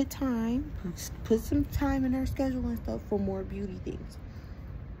put some time in our schedule and stuff for more beauty things.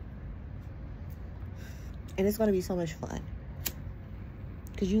 And it's going to be so much fun.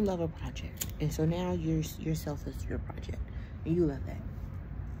 Because you love a project. And so now yourself is your project. And you love that.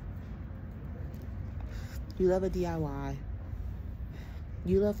 You love a DIY.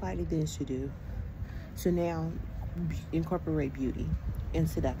 You love finding things to do. So now, incorporate beauty and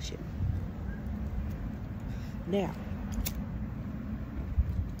seduction. Now,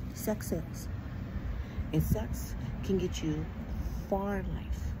 sex sells. And sex can get you far in life.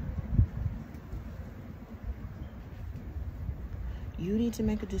 You need to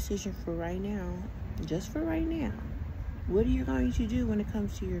make a decision for right now, just for right now. What are you going to do when it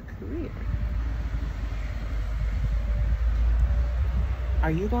comes to your career? Are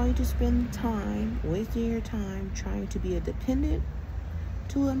you going to spend time, wasting your time, trying to be a dependent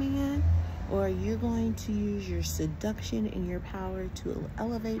to a man? Or are you going to use your seduction and your power to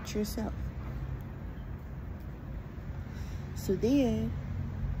elevate yourself? So then,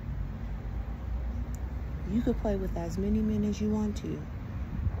 you could play with as many men as you want to,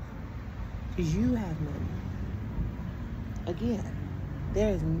 because you have money. Again, there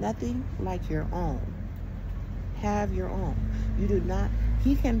is nothing like your own. Have your own. You do not,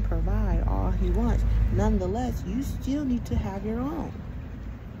 he can provide all he wants. Nonetheless, you still need to have your own.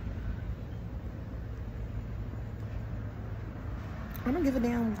 I don't give a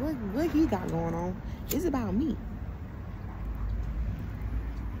damn what he got going on. It's about me.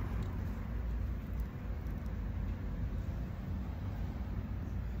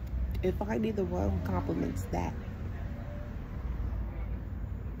 If I need the one who compliments that.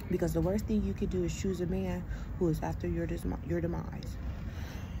 Because the worst thing you could do is choose a man who is after your demise.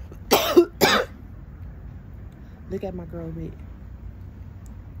 Look at my girl Rick.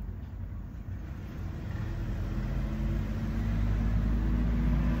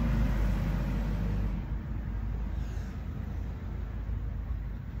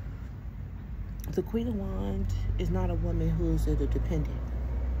 The Queen of Wands is not a woman who is a dependent.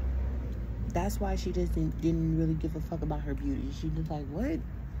 That's why she just didn't really give a fuck about her beauty. She was like, what?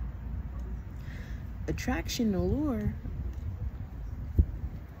 Attraction, allure.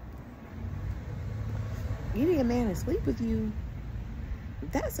 Getting a man to sleep with you,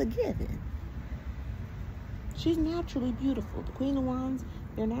 that's a given. She's naturally beautiful. The Queen of Wands,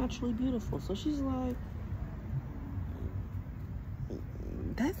 they're naturally beautiful. So she's like,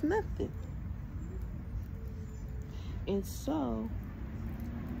 that's nothing. And so,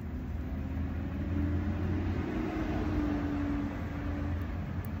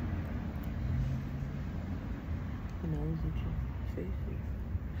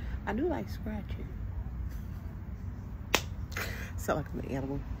 I do like scratching. Sound like I'm an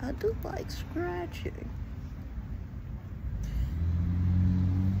animal. I do like scratching.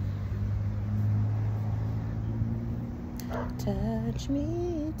 Touch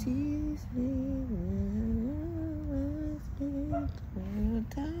me, tease me,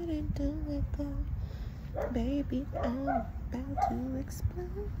 tight into it, go. Baby, I'm about to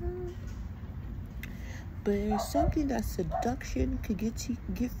explode. But there's something that seduction could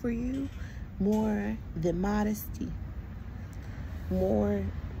get for you more than modesty, more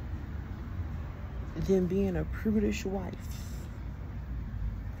than being a prudish wife.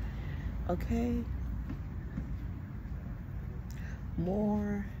 Okay?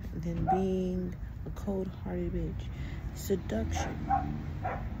 More than being a cold-hearted bitch. Seduction.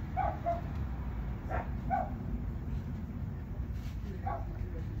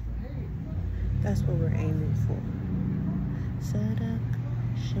 That's what we're aiming for. Seduction.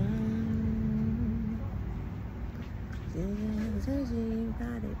 You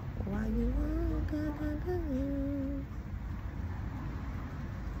got it. Why you gonna do?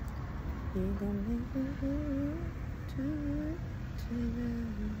 You gonna make it to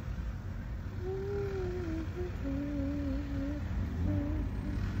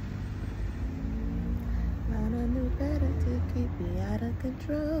I knew better to keep me out of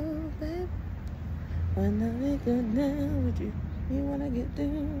control, babe. When I get down with you, you wanna get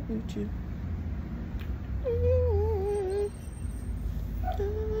down with you.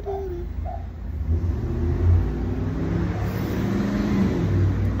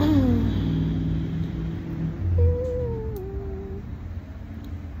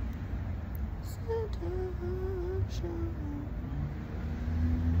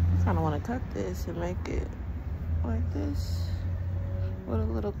 I kind of want to cut this and make it like this with a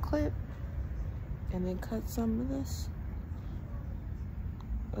little clip. And then cut some of this.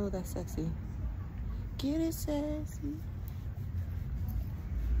 Oh, that's sexy. Get it sexy.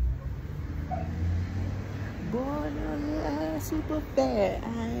 Boy, no, your ass super fat. I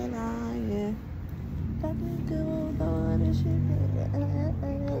ain't lying. Fucking good, boy, this shit.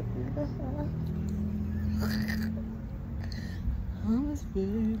 Oh, it's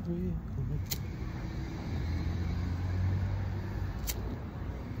very real.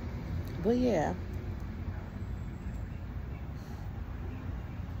 But yeah.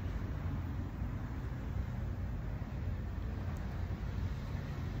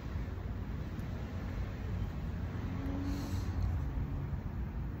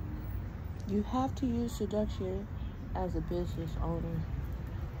 You have to use seduction as a business owner.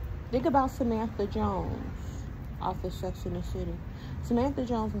 Think about Samantha Jones. off of Sex and the City. Samantha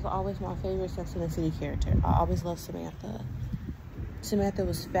Jones was always my favorite Sex and the City character. I always loved Samantha. Samantha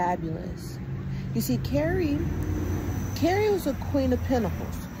was fabulous. You see, Carrie was a queen of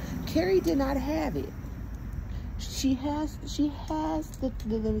pentacles. Carrie did not have it. She has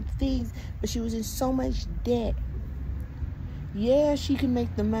the things, but she was in so much debt. Yeah, she can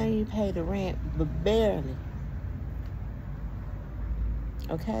make the money to pay the rent, but barely.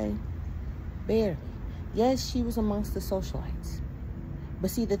 Okay? Barely. Yes, she was amongst the socialites.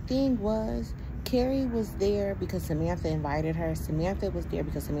 But see, the thing was, Carrie was there because Samantha invited her. Samantha was there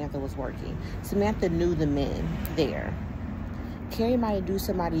because Samantha was working. Samantha knew the men there. Carrie might do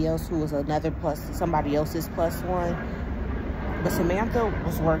somebody else who was somebody else's plus one. But Samantha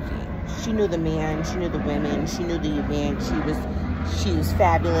was working. She knew the men, she knew the women, she knew the event. She was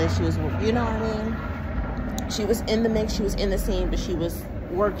fabulous. She was, you know what I mean? She was in the mix, she was in the scene, but she was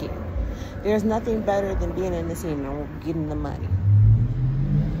working. There's nothing better than being in the scene and getting the money.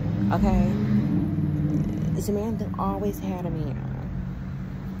 Okay? Samantha always had a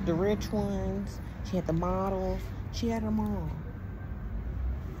man. The rich ones, she had the models, she had them all.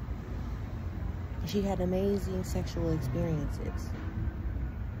 She had amazing sexual experiences.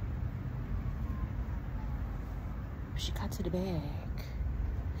 She got to the bag.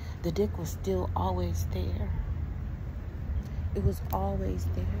 The dick was still always there. It was always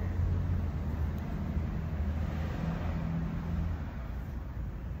there.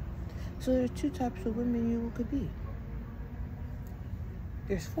 So there's 2 types of women you could be.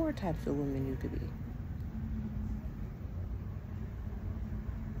 There's 4 types of women you could be.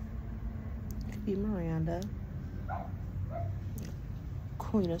 You could be Miranda,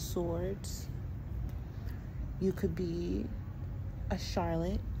 Queen of Swords. You could be a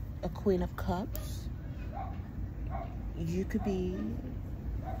Charlotte, a Queen of Cups. You could be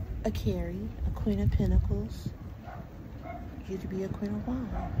a Carrie, a Queen of Pentacles. You could be a Queen of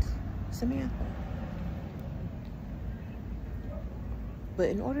Wands, Samantha. But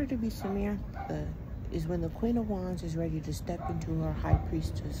in order to be Samantha is when the Queen of Wands is ready to step into her High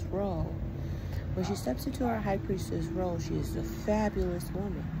Priestess role. When she steps into her High Priestess role, she is a fabulous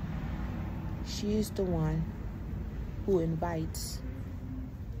woman. She is the one who invites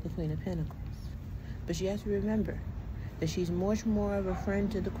the Queen of Pentacles. But she has to remember that she's much more of a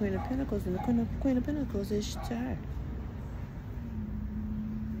friend to the Queen of Pentacles than the Queen of Pentacles is to her.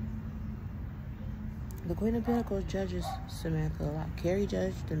 The Queen of Pentacles judges Samantha a lot. Carrie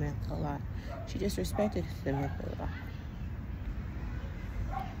judged Samantha a lot. She disrespected Samantha a lot.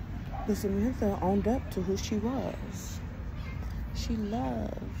 But Samantha owned up to who she was. She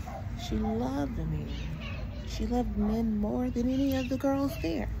loved the man. She loved men more than any of the girls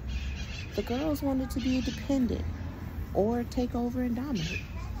there. The girls wanted to be independent or take over and dominate.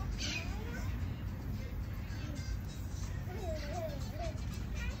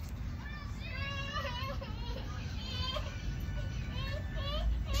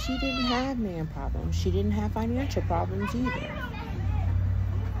 She didn't have man problems. She didn't have financial problems either.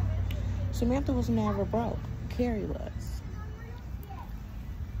 Samantha was never broke. Carrie was.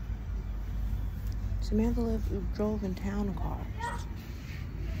 Samantha drove in town cars.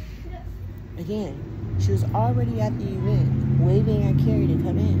 Again, she was already at the event, waving at Carrie to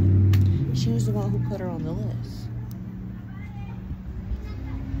come in. She was the one who put her on the list.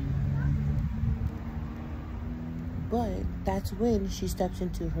 But that's when she steps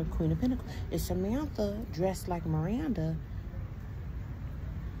into her Queen of Pentacles. If Samantha dressed like Miranda,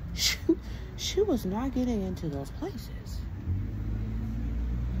 she was not getting into those places.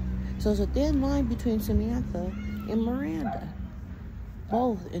 So it's a thin line between Samantha and Miranda.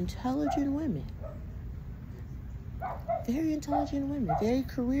 Both intelligent women. Very intelligent women. Very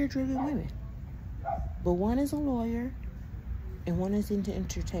career-driven women. But one is a lawyer and one is into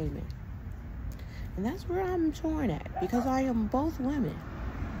entertainment. And that's where I'm torn at, because I am both women.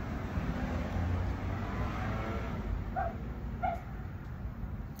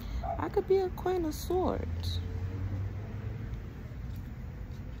 I could be a Queen of Swords.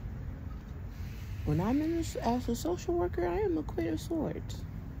 When I'm as a social worker, I am a Queen of Swords.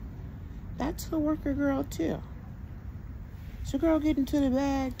 That's a worker girl too. It's a girl getting to the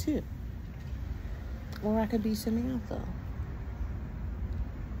bag too. Or I could be Samantha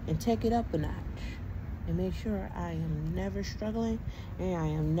and take it up a notch and make sure I am never struggling and I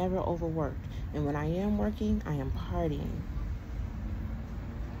am never overworked. And when I am working, I am partying.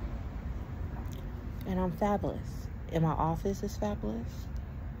 And I'm fabulous. And my office is fabulous.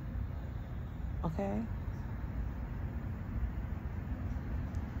 Okay?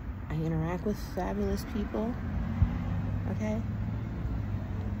 I interact with fabulous people. Okay?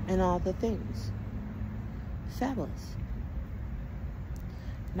 And all the things. fabulous.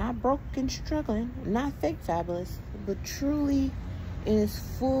 Not broke and struggling, not fake fabulous, but truly in its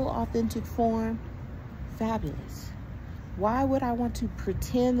full, authentic form, fabulous. Why would I want to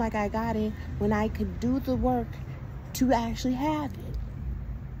pretend like I got it when I could do the work to actually have it?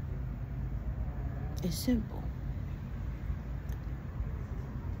 It's simple.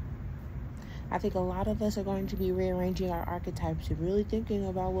 I think a lot of us are going to be rearranging our archetypes and really thinking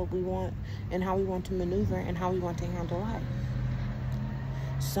about what we want and how we want to maneuver and how we want to handle life.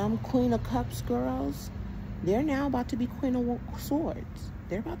 Some Queen of Cups girls, they're now about to be Queen of Swords.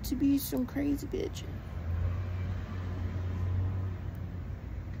 They're about to be some crazy bitches.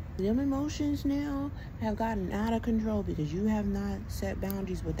 Them emotions now have gotten out of control because you have not set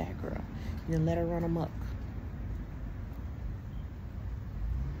boundaries with that girl. You let her run amok.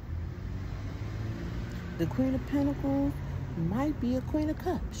 The Queen of Pentacles might be a Queen of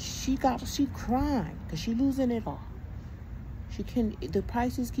Cups. She crying because she losing it all. The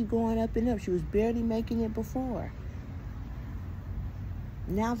prices keep going up and up. She was barely making it before.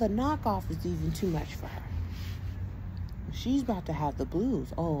 Now the knockoff is even too much for her. She's about to have the blues.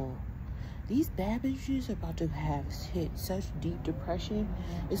 Oh, these bad bitches are about to have hit such deep depression.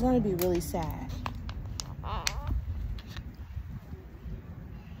 It's going to be really sad.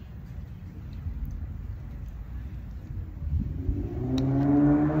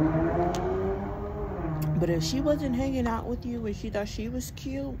 But if she wasn't hanging out with you and she thought she was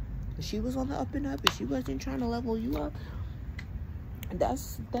cute, if she was on the up and up, and she wasn't trying to level you up, that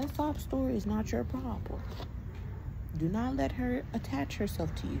sob story is not your problem. Do not let her attach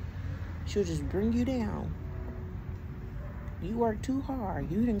herself to you. She'll just bring you down. You work too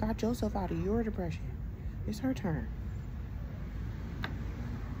hard. You done got yourself out of your depression. It's her turn.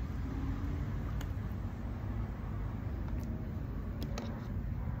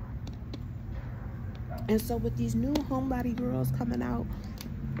 And so with these new homebody girls coming out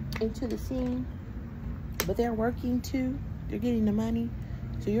into the scene, but they're working too, they're getting the money,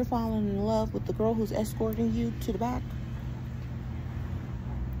 so you're falling in love with the girl who's escorting you to the back.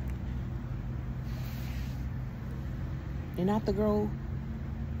 And not the girl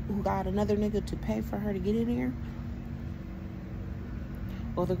who got another nigga to pay for her to get in there.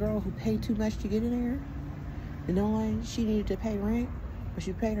 Or the girl who paid too much to get in there. And knowing she needed to pay rent, but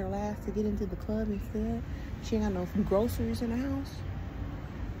she paid her last to get into the club instead. She ain't got no groceries in the house.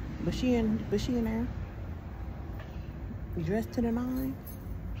 But she in there. Dressed to the nines.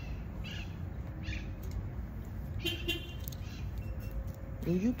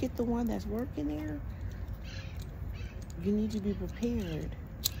 And you get the one that's working there, you need to be prepared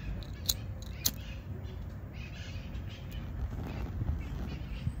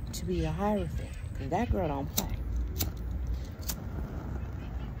to be a hierophant. Because that girl don't play.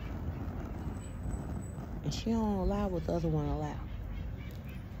 And she don't allow what the other one allow.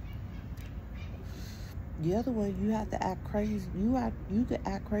 The other one you have to act crazy. You could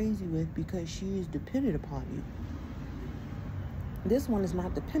act crazy with because she is dependent upon you. This one is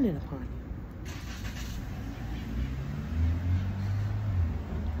not dependent upon you.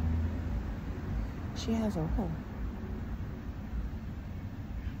 She has her own.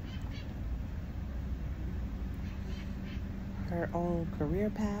 Her own career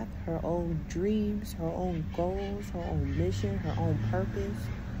path, her own dreams, her own goals, her own mission, her own purpose.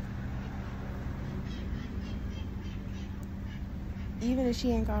 Even if she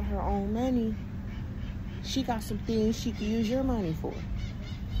ain't got her own money, she got some things she can use your money for.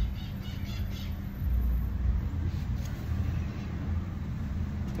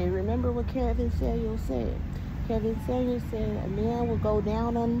 And remember what Kevin Samuel said. Kevin Samuel said a man will go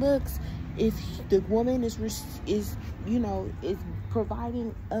down on looks if the woman is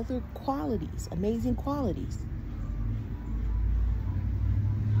providing other qualities, amazing qualities.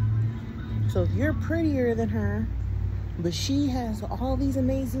 So if you're prettier than her, but she has all these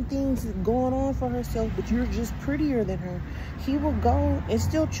amazing things going on for herself, but you're just prettier than her, he will go and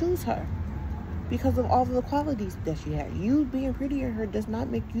still choose her because of all of the qualities that she had. You being prettier than her does not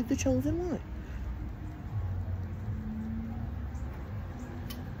make you the chosen one.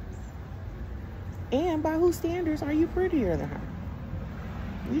 And by whose standards are you prettier than her?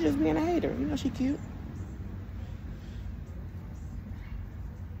 You just being a hater. You know she cute.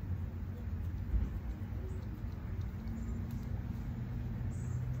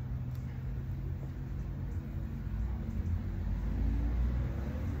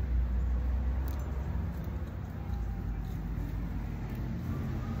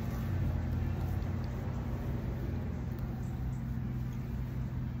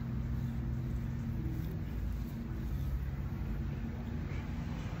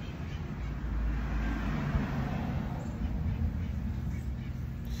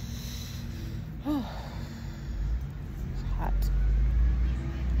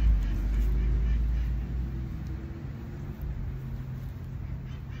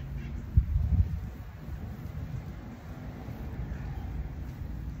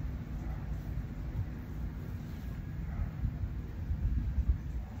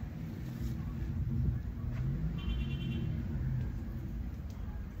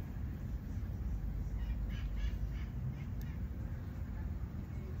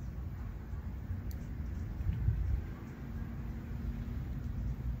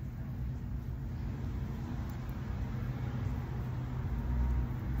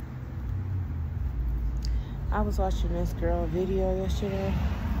 I was watching this girl video yesterday,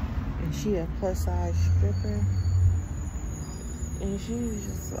 and she a plus size stripper, and she was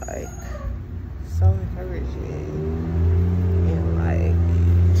just like so encouraging, and like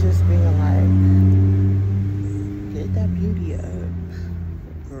just being like, get that beauty up,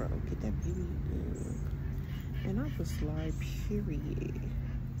 girl, get that beauty up. And I was like, period.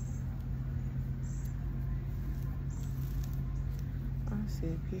 I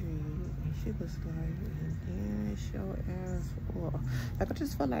said, period. And she was like, and then show ass off. Like, I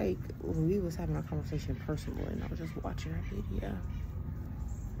just felt like we was having a conversation personal, and I was just watching her video.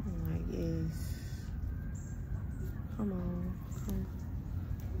 I'm like, yes. Come on. Come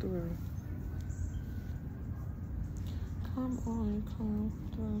through. Come on, come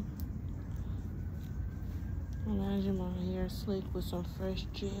through. Imagine my hair slick with some fresh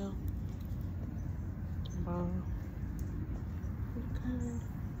gel. Boom. Okay.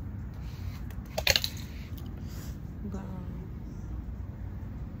 Boom.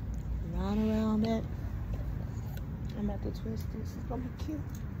 Right around that. I'm about to twist this. It's gonna be cute.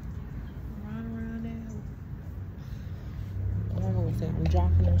 Right around that. I'm gonna say I'm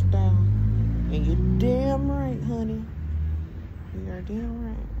dropping this down. And you're damn right, honey. You're damn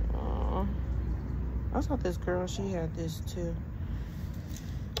right. Aww. I saw this girl, she had this too.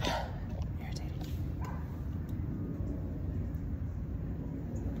 Irritated.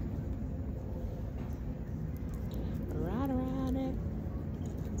 Right around it.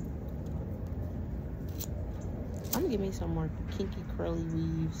 I'm gonna give me some more kinky curly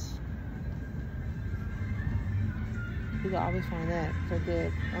weaves. You can always find that for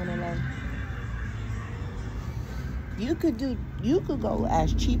good on a low. You could go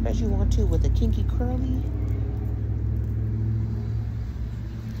as cheap as you want to with a kinky curly.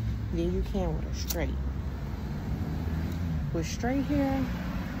 Then you can with a straight. With straight hair,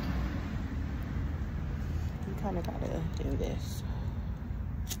 you kind of gotta do this.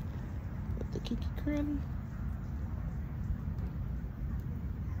 With the kinky curly.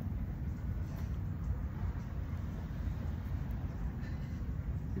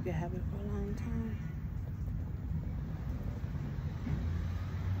 You can have it for a long time.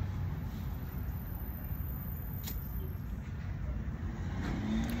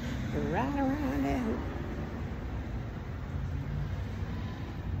 Right around that hoop.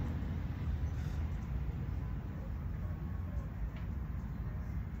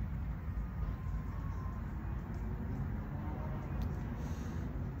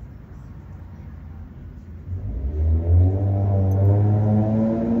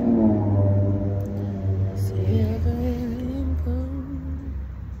 Silver and gold.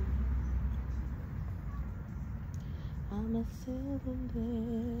 I'm a silver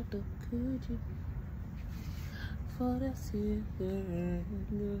little coochie for the silver and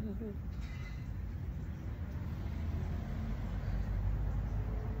gold.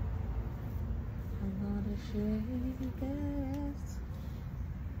 I'm gonna shake ass,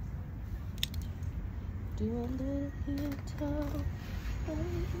 do a little heel toe.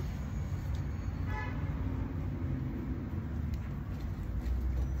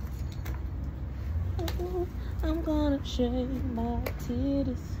 Oh, I'm gonna shake my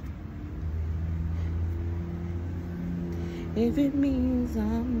titties. If it means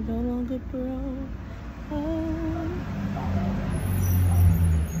I'm no longer broke,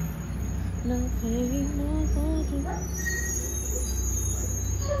 no pain, no fortune,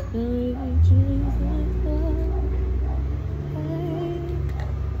 no riches like love.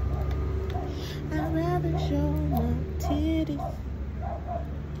 I'd rather show my titties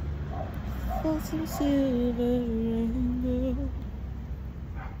for some silver and gold.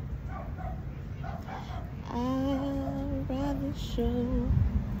 I'd rather show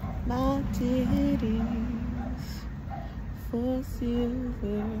my titties for silver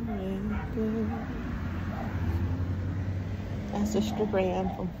and gold. That's a stripper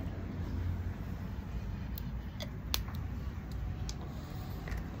anthem.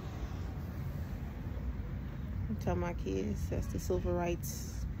 I tell my kids that's the civil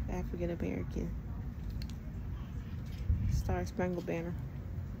rights African American Star Spangled Banner.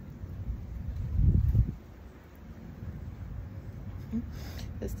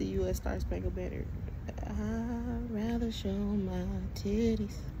 That's the U.S. Star Spangled Banner. I'd rather show my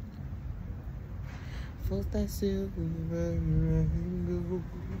titties for that silver and gold.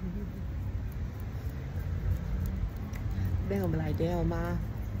 They gonna be like, damn, Ma.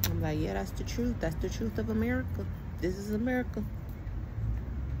 I'm like, yeah, that's the truth. That's the truth of America. This is America.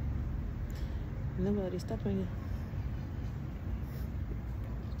 Nobody stopping you.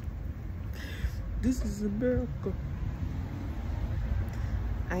 This is America.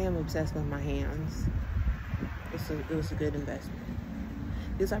 I am obsessed with my hands. it was a good investment.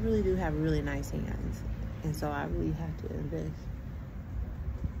 Because I really do have really nice hands. And so I really have to invest.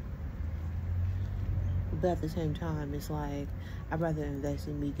 But at the same time, it's like, I'd rather invest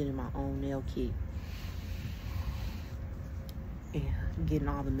in me getting my own nail kit. And getting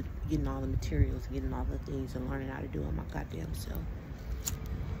all the materials, getting all the things, and learning how to do it my goddamn self.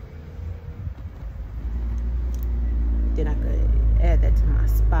 Then I could add that to my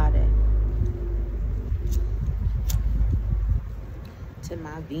spa day. To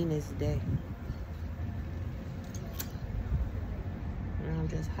my Venus day. And I'm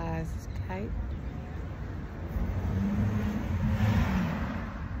just high as a kite.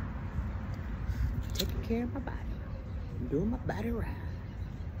 Taking care of my body. Doing my body right.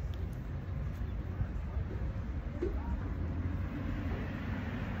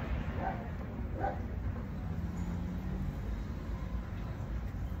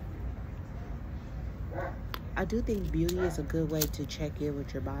 I do think beauty is a good way to check in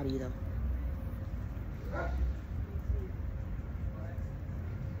with your body, though.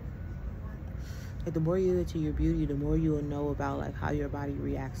 Like, the more you into your beauty, the more you'll know about like how your body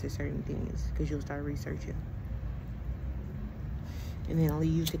reacts to certain things, because you'll start researching. And then only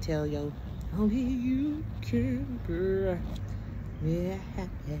you could tell, only you can girl. Yeah.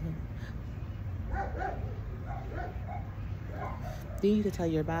 Then you could tell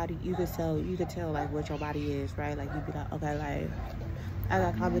your body, you could tell like what your body is, right? Like you'd be like, okay, like I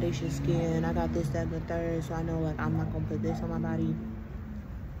got combination skin, I got this, that, and the third, so I know like I'm not gonna put this on my body.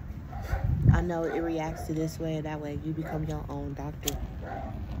 I know it reacts to this way and that way. You become your own doctor.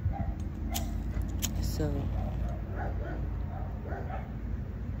 So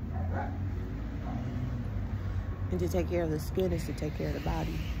and to take care of the skin is to take care of the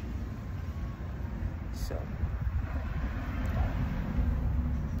body. So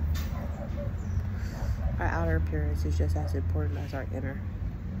our outer appearance is just as important as our inner.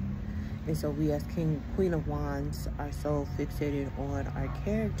 And so we as Queen of Wands are so fixated on our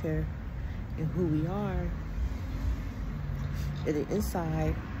character and who we are. In the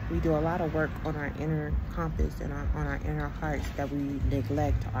inside, we do a lot of work on our inner compass and on our inner hearts that we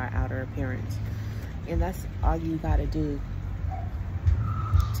neglect our outer appearance. And that's all you gotta do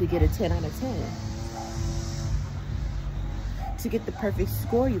to get a 10 out of 10. To get the perfect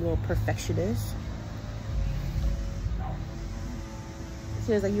score, you little perfectionist.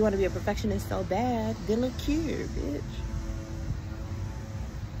 So it's like you want to be a perfectionist so bad, then look cute, bitch.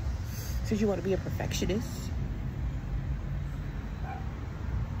 So you want to be a perfectionist.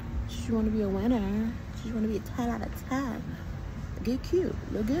 You want to be a winner. You want to be a 10 out of 10. Get cute,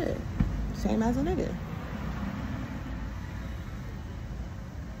 look good. Same as a nigga.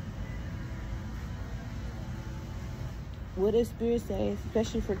 What does Spirit say,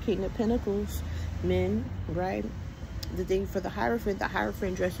 especially for King of Pentacles, men, right? The thing for the Hierophant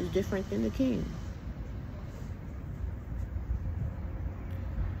dresses different than the king.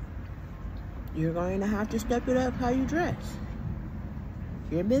 You're going to have to step it up how you dress.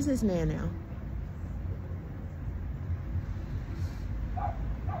 You're a businessman now.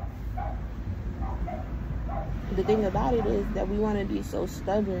 The thing about it is that we want to be so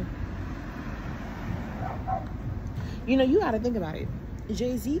stubborn. You know, you got to think about it.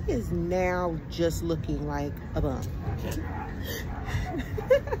 Jay-Z is now just looking like a bum.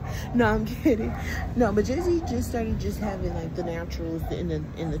 No, I'm kidding. No, but Jay-Z just started just having like the naturals and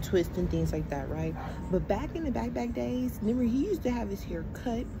the twist and things like that, right? But back in the back days, remember he used to have his hair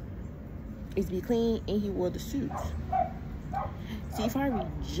cut, used to be clean, and he wore the suits. See, if I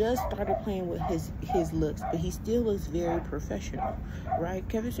just started playing with his looks, but he still looks very professional, right?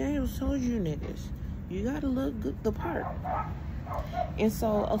 Kevin Samuels told you niggas, you gotta look good, the part. And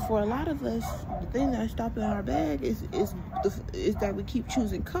so for a lot of us, the thing that's stopping our bag is that we keep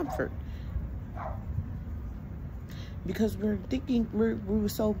choosing comfort, because we're thinking we're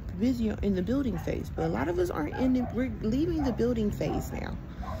so busy in the building phase. But a lot of us aren't in it. We're leaving the building phase now.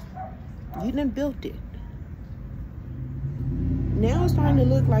 You done built it. Now it's starting to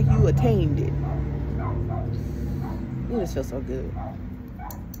look like you attained it. Ooh, this feels so good.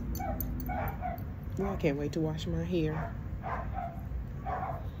 I can't wait to wash my hair.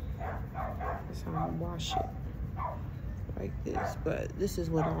 That's how I wash it, like this. But this is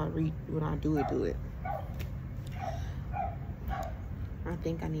when I do it. I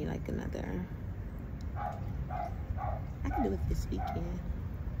think I need like another. I can do it this weekend.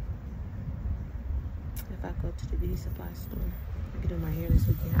 If I go to the beauty supply store, I can do my hair this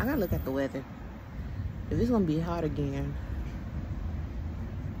weekend. I gotta look at the weather. If it's gonna be hot again,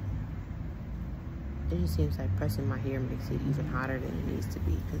 It just seems like pressing my hair makes it even hotter than it needs to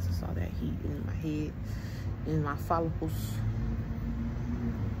be because it's all that heat in my head, in my follicles.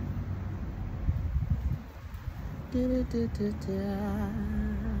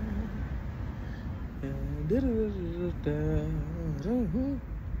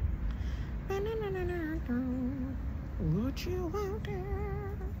 What you want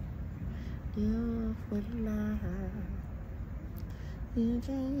there? You would love.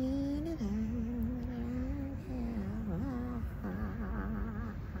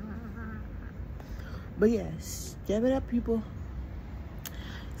 But yes, step it up, people.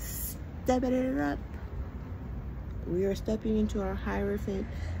 Step it up. We are stepping into our Hierophant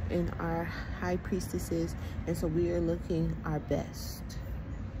and our high priestesses, and so we are looking our best.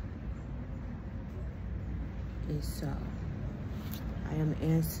 And so I am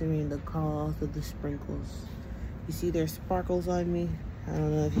answering the calls of the sprinkles. You see there's sparkles on me? I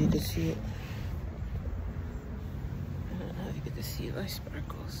don't know if you can see it. I don't know if you get to see my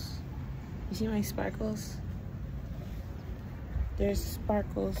sparkles. You see my sparkles? There's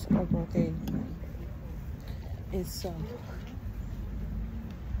sparkles on my thing. And so,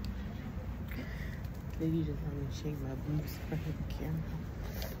 maybe you just want me to shake my boobs in front of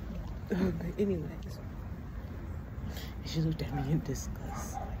the camera. But anyways, she looked at me in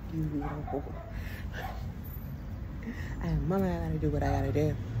disgust. Like, you little whore. Mama, I gotta do what I gotta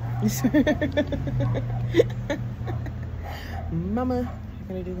do. Mama, I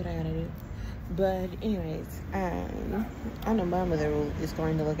gotta do what I gotta do. But anyways, I know my mother is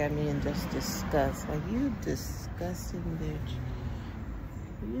going to look at me in just disgust. Like, you disgusting bitch.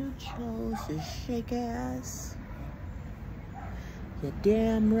 You chose to shake ass. You're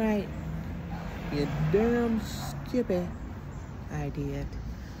damn right. You're damn stupid. I did.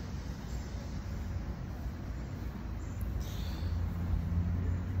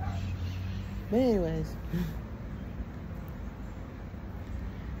 But anyways,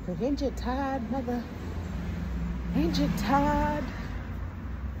 ain't you tired, mother? Ain't you tired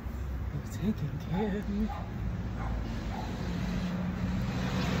of taking care of me?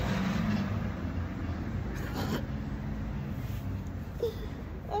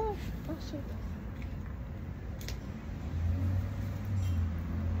 Oh shit.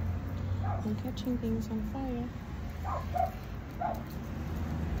 I'm catching things on fire.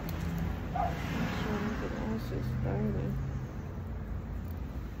 So everything else is burning.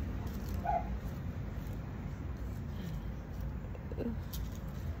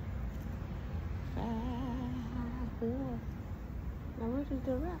 Now where did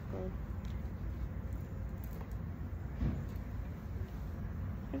the rat go?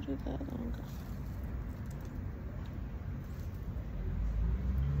 Where did the other one go?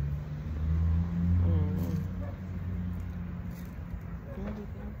 Where did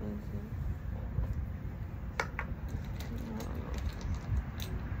that go?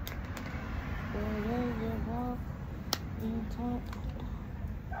 Where you walk and talk,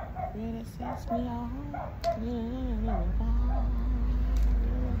 where it sets me off.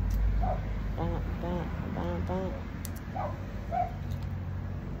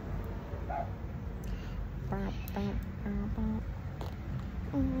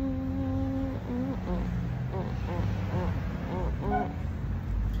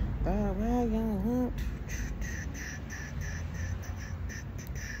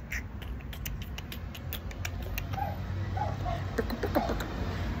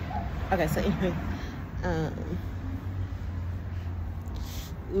 Okay, so anyway,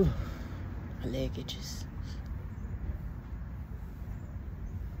 my leg itches.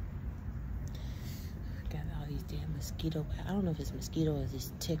 Got all these damn mosquito bites. I don't know if it's mosquito or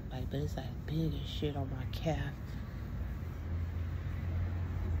this tick bite, but it's like big as shit on my calf.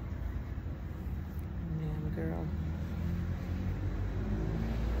 Damn girl.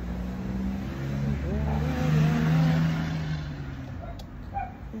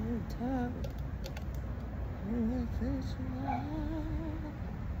 Trying to decide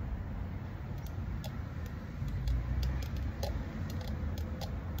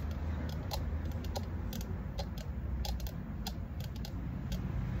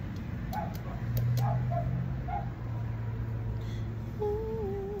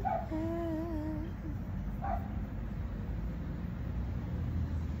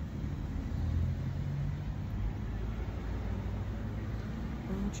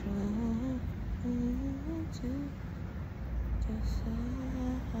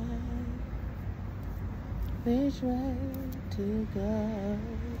which way to go.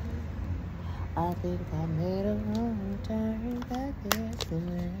 I think I made a wrong turn back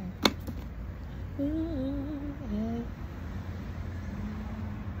yesterday. Ooh, yeah.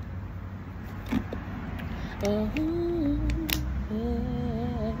 Yeah.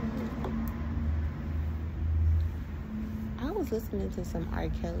 I was listening to some R.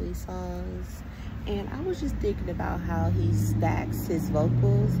 Kelly songs, and I was just thinking about how he stacks his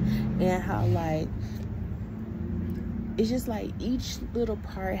vocals, and how, like, it's just like each little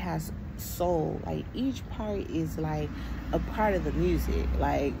part has soul. Like, each part is like a part of the music.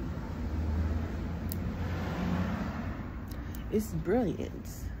 Like, it's brilliant.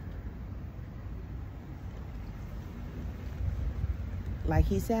 Like,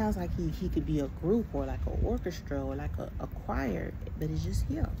 he sounds like he could be a group, or like an orchestra, or like a choir, but it's just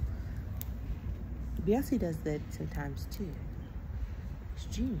him. Beyonce does that sometimes too. It's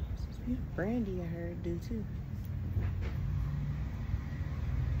genius. It's beautiful. Brandy, I heard, do too.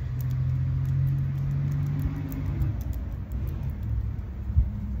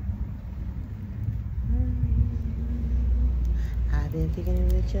 I've been kicking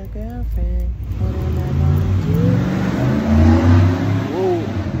it with your girlfriend. What am I gonna do? Whoa.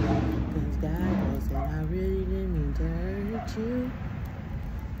 Cause God knows that I really didn't mean to hurt you.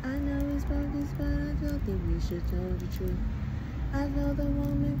 I know we spoke this, but I don't think we should tell the truth. I know the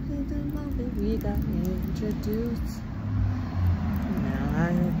moment, the moment we got introduced. Now I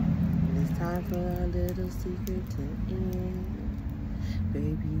know it's time for our little secret to end.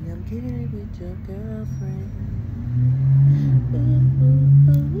 Baby, I'm kicking it with your girlfriend. Ooh, ooh,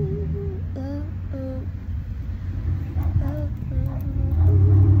 ooh, ooh, ooh, ooh.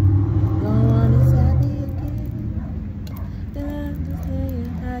 Don't wanna stop me again. I'm just saying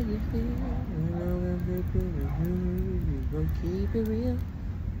how you feel. We'll keep it real.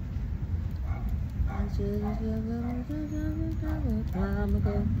 I should have a time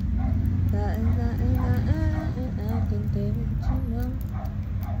ago. I can do what you know.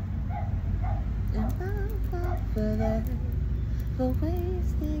 And I'll fall for that, for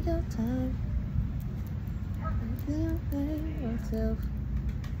wasting your time. I feel myself.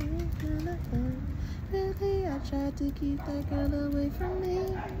 Really, I tried to keep that girl away from me,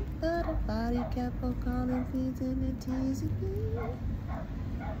 but her body kept on calling, pleasing and teasing me.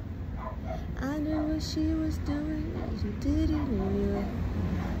 I knew what she was doing, and she did it anyway.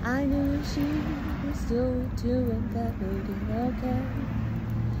 I knew what she was doing too, and that made it okay.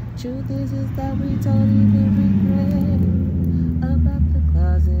 Truth is that we don't even regret about the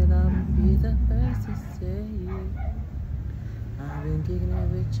closet. I'll be the first to say it. I've been kicking it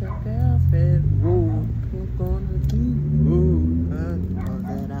with your girlfriend. Whoa, what gonna do? Whoa, I know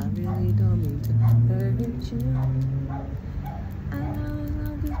that I really don't mean to hurt you. I know it's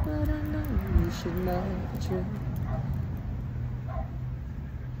not this, but I know you should know the truth.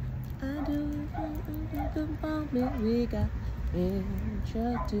 I do it the moment we got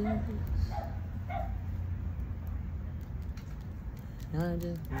introduced. I'm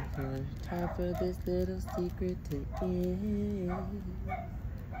just looking for time for this little secret to end.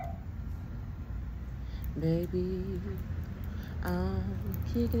 Baby, I'm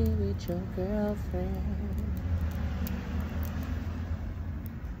kicking it with your girlfriend.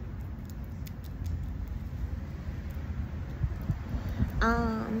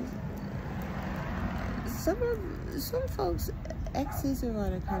 Some folks, exes are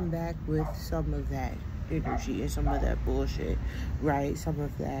gonna come back with some of that energy and some of that bullshit, right? Some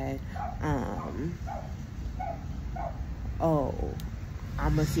of that, oh,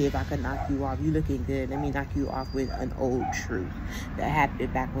 I'm gonna see if I can knock you off. You looking good. Let me knock you off with an old truth that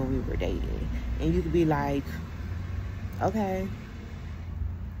happened back when we were dating. And you could be like, okay,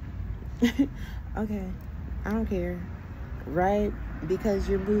 okay, I don't care, right? Because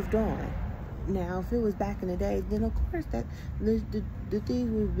you're moved on. Now, if it was back in the day, then of course that the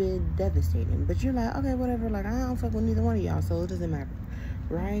thing would have been devastating. But you're like, okay, whatever. Like, I don't fuck with neither one of y'all, so it doesn't matter,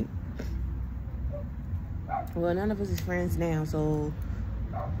 right? Well, none of us is friends now, so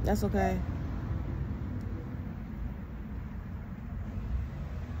that's okay.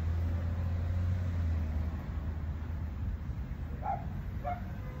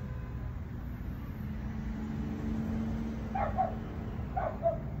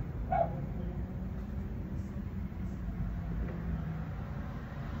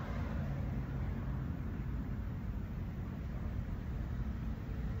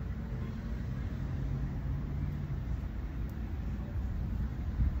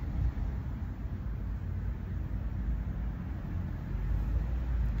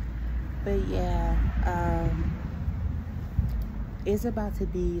 But yeah, it's about to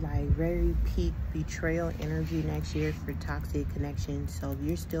be like very peak betrayal energy next year for toxic connections. So if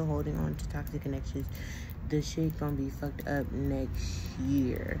you're still holding on to toxic connections, the shit gonna be fucked up next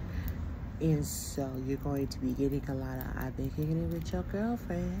year. And so you're going to be getting a lot of I've been kicking it with your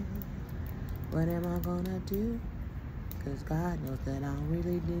girlfriend. What am I gonna do? Cause God knows that I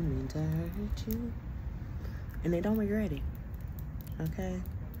really didn't mean to hurt you. And they don't regret it. Okay?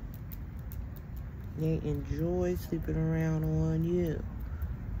 They enjoy sleeping around on you.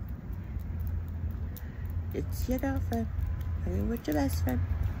 It's your girlfriend. I mean, with your best friend.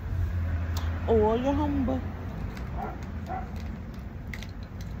 Or your homeboy.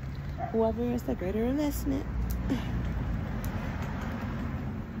 Whoever is the greater investment.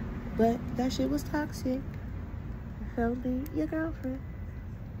 But that shit was toxic. Only your girlfriend.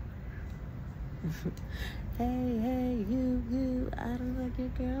 Hey, you, I don't like your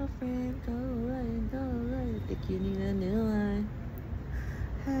girlfriend. Go away. Think you need a new one.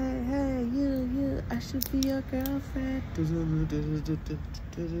 Hey, you, I should be your girlfriend.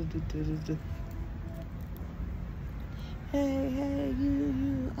 Hey,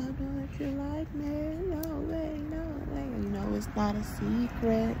 you, I know that you like me. No way. You know it's not a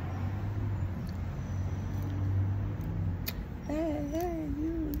secret. Hey,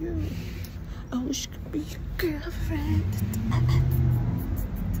 you. I wish I could be your girlfriend.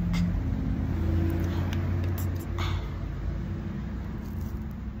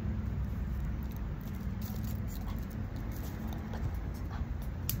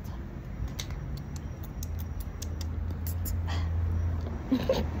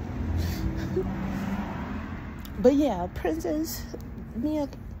 But yeah, Princess Mia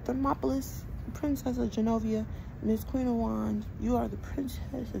Thermopolis, Princess of Genovia, Miss Queen of Wands, you are the Princess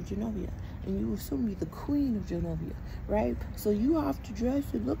of Genovia, and you will soon be the Queen of Genovia, right? So you have to dress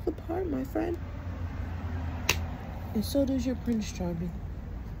and look the part, my friend. And so does your Prince Charming.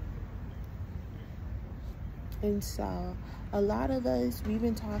 And so a lot of us, we've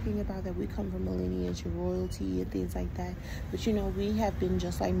been talking about that we come from a lineage of royalty and things like that. But you know, we have been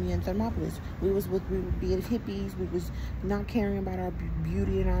just like me and Thermopolis. We were being hippies. We was not caring about our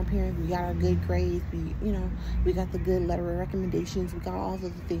beauty and our appearance. We got our good grades. We got the good letter of recommendations. We got all of the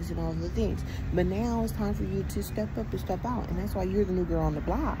things and all of the things. But now it's time for you to step up and step out. And that's why you're the new girl on the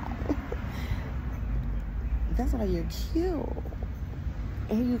block. That's why you're cute.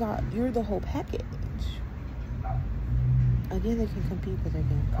 And you're the whole package. Again, they can compete, but they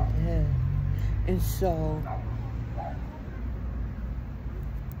can't compare. And so,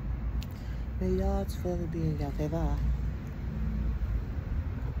 the yards for being out there.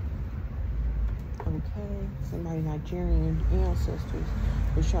 Okay, somebody Nigerian ancestors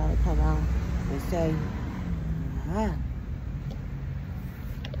was trying to come out and say, I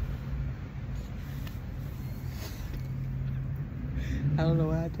don't know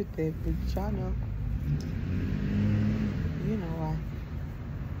why I did that, but y'all know. You know why.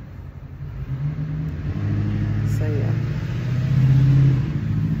 So yeah.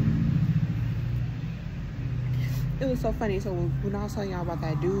 It was so funny. So when I was telling y'all about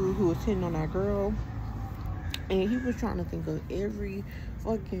that dude who was hitting on that girl, and he was trying to think of every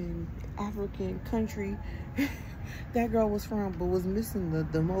fucking African country that girl was from, but was missing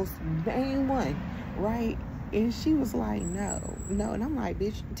the most main one, right? And she was like, no. And I'm like,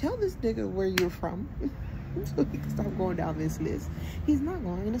 bitch, tell this nigga where you're from. So he can stop going down this list. He's not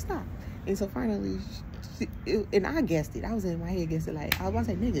going to stop. And so finally, and I guessed it. I was in my head guessing, like, I was about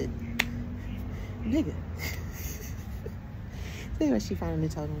to say, nigga. So anyway, she finally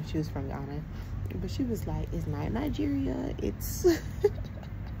told him she was from Ghana. But she was like, it's not Nigeria, it's...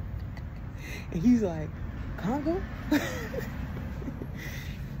 And he's like, Congo?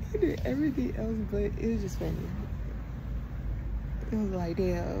 He did everything else, but it was just funny. It was like,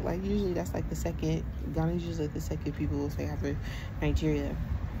 damn, like usually that's like the second, Ghana's usually the second people will say after Nigeria.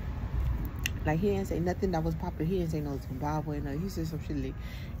 Like he didn't say nothing that was popular. He didn't say no Zimbabwe, no, he said some shit like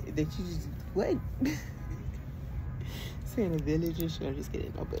that you just, what? Saying a village and shit, I'm just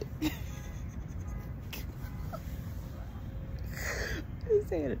kidding, no, but. He's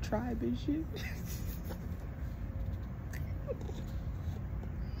saying a tribe and shit.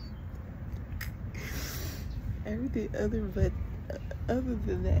 Everything other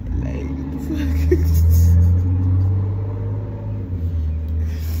than that, like,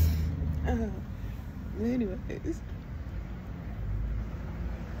 anyways.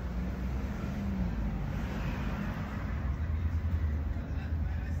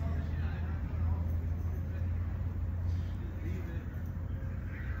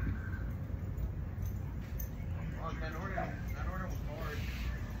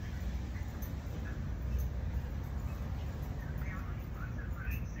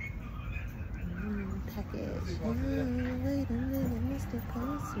 Package. Wait a minute, Mr.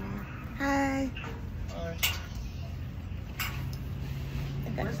 Postman. Hi. Hi.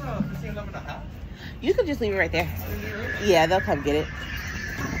 Okay. Where's the 15.5? You could just leave it right there. Yeah, they'll come get it.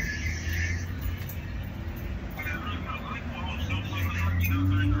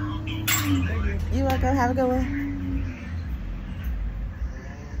 You're welcome. Have a good one.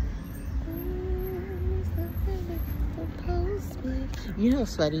 You know,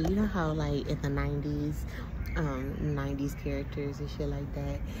 sweaty. You know how like in the 90s characters and shit like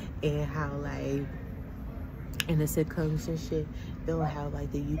that, and how like in the sitcoms and shit, they'll have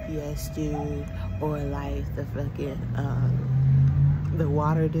like the UPS dude or like the fucking the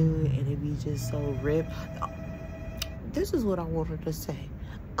water dude, and it be just so ripped. This is what I wanted to say.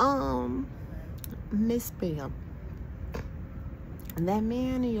 Miss Bam, that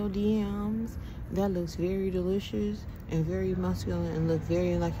man in your DMs that looks very delicious and very muscular and look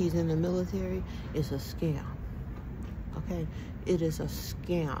very like he's in the military is a scam. Okay, it is a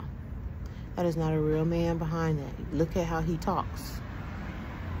scam. That is not a real man behind that. Look at how he talks.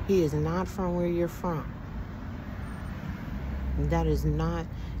 He is not from where you're from. That is not,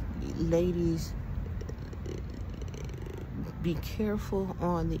 ladies, be careful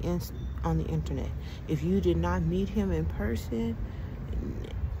on the internet. If you did not meet him in person,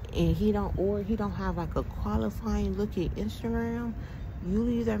 and he don't have like a qualifying looking Instagram, you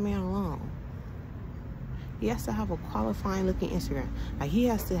leave that man alone. He has to have a qualifying looking Instagram. Like, he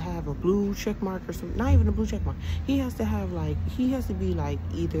has to have a blue check mark or something. Not even a blue check mark. He has to have like, he has to be like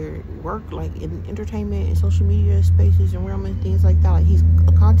either work like in entertainment and social media spaces and realm and things like that. Like, he's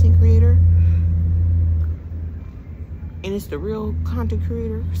a content creator. And it's the real content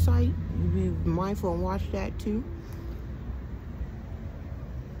creator site. You be mindful and watch that too.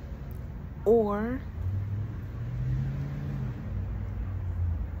 Or,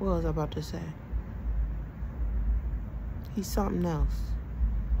 what was I about to say? He's something else.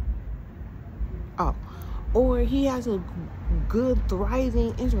 Oh, or he has a good,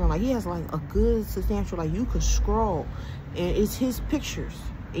 thriving Instagram. Like, he has like a good, substantial, like, you could scroll and it's his pictures.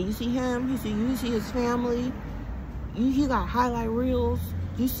 And you see him, you see his family. He got highlight reels.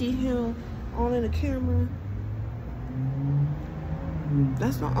 You see him on in the camera.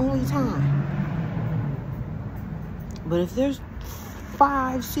 That's the only time. But if there's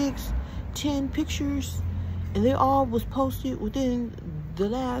 5, 6, 10 pictures and they all was posted within the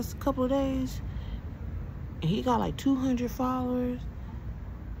last couple of days, and he got like 200 followers,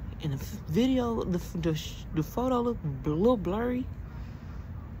 and the video, the photo looked a little blurry,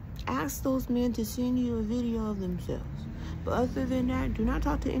 ask those men to send you a video of themselves. But other than that, do not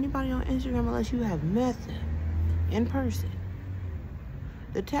talk to anybody on Instagram unless you have met them in person.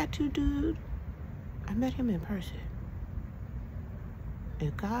 The tattoo dude, I met him in person.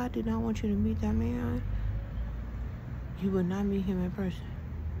 If God did not want you to meet that man, you would not meet him in person.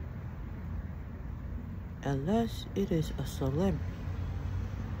 Unless it is a celebrity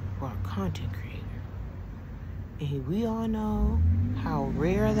or a content creator. And we all know how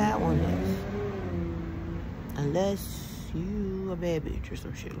rare that one is. Unless you a bad bitch or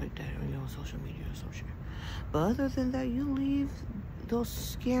some shit like that on your social media or some shit. But other than that, you leave those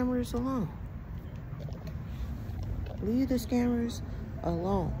scammers alone. Leave the scammers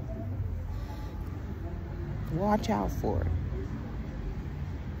alone. Watch out for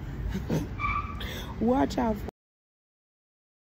it. Watch out for it.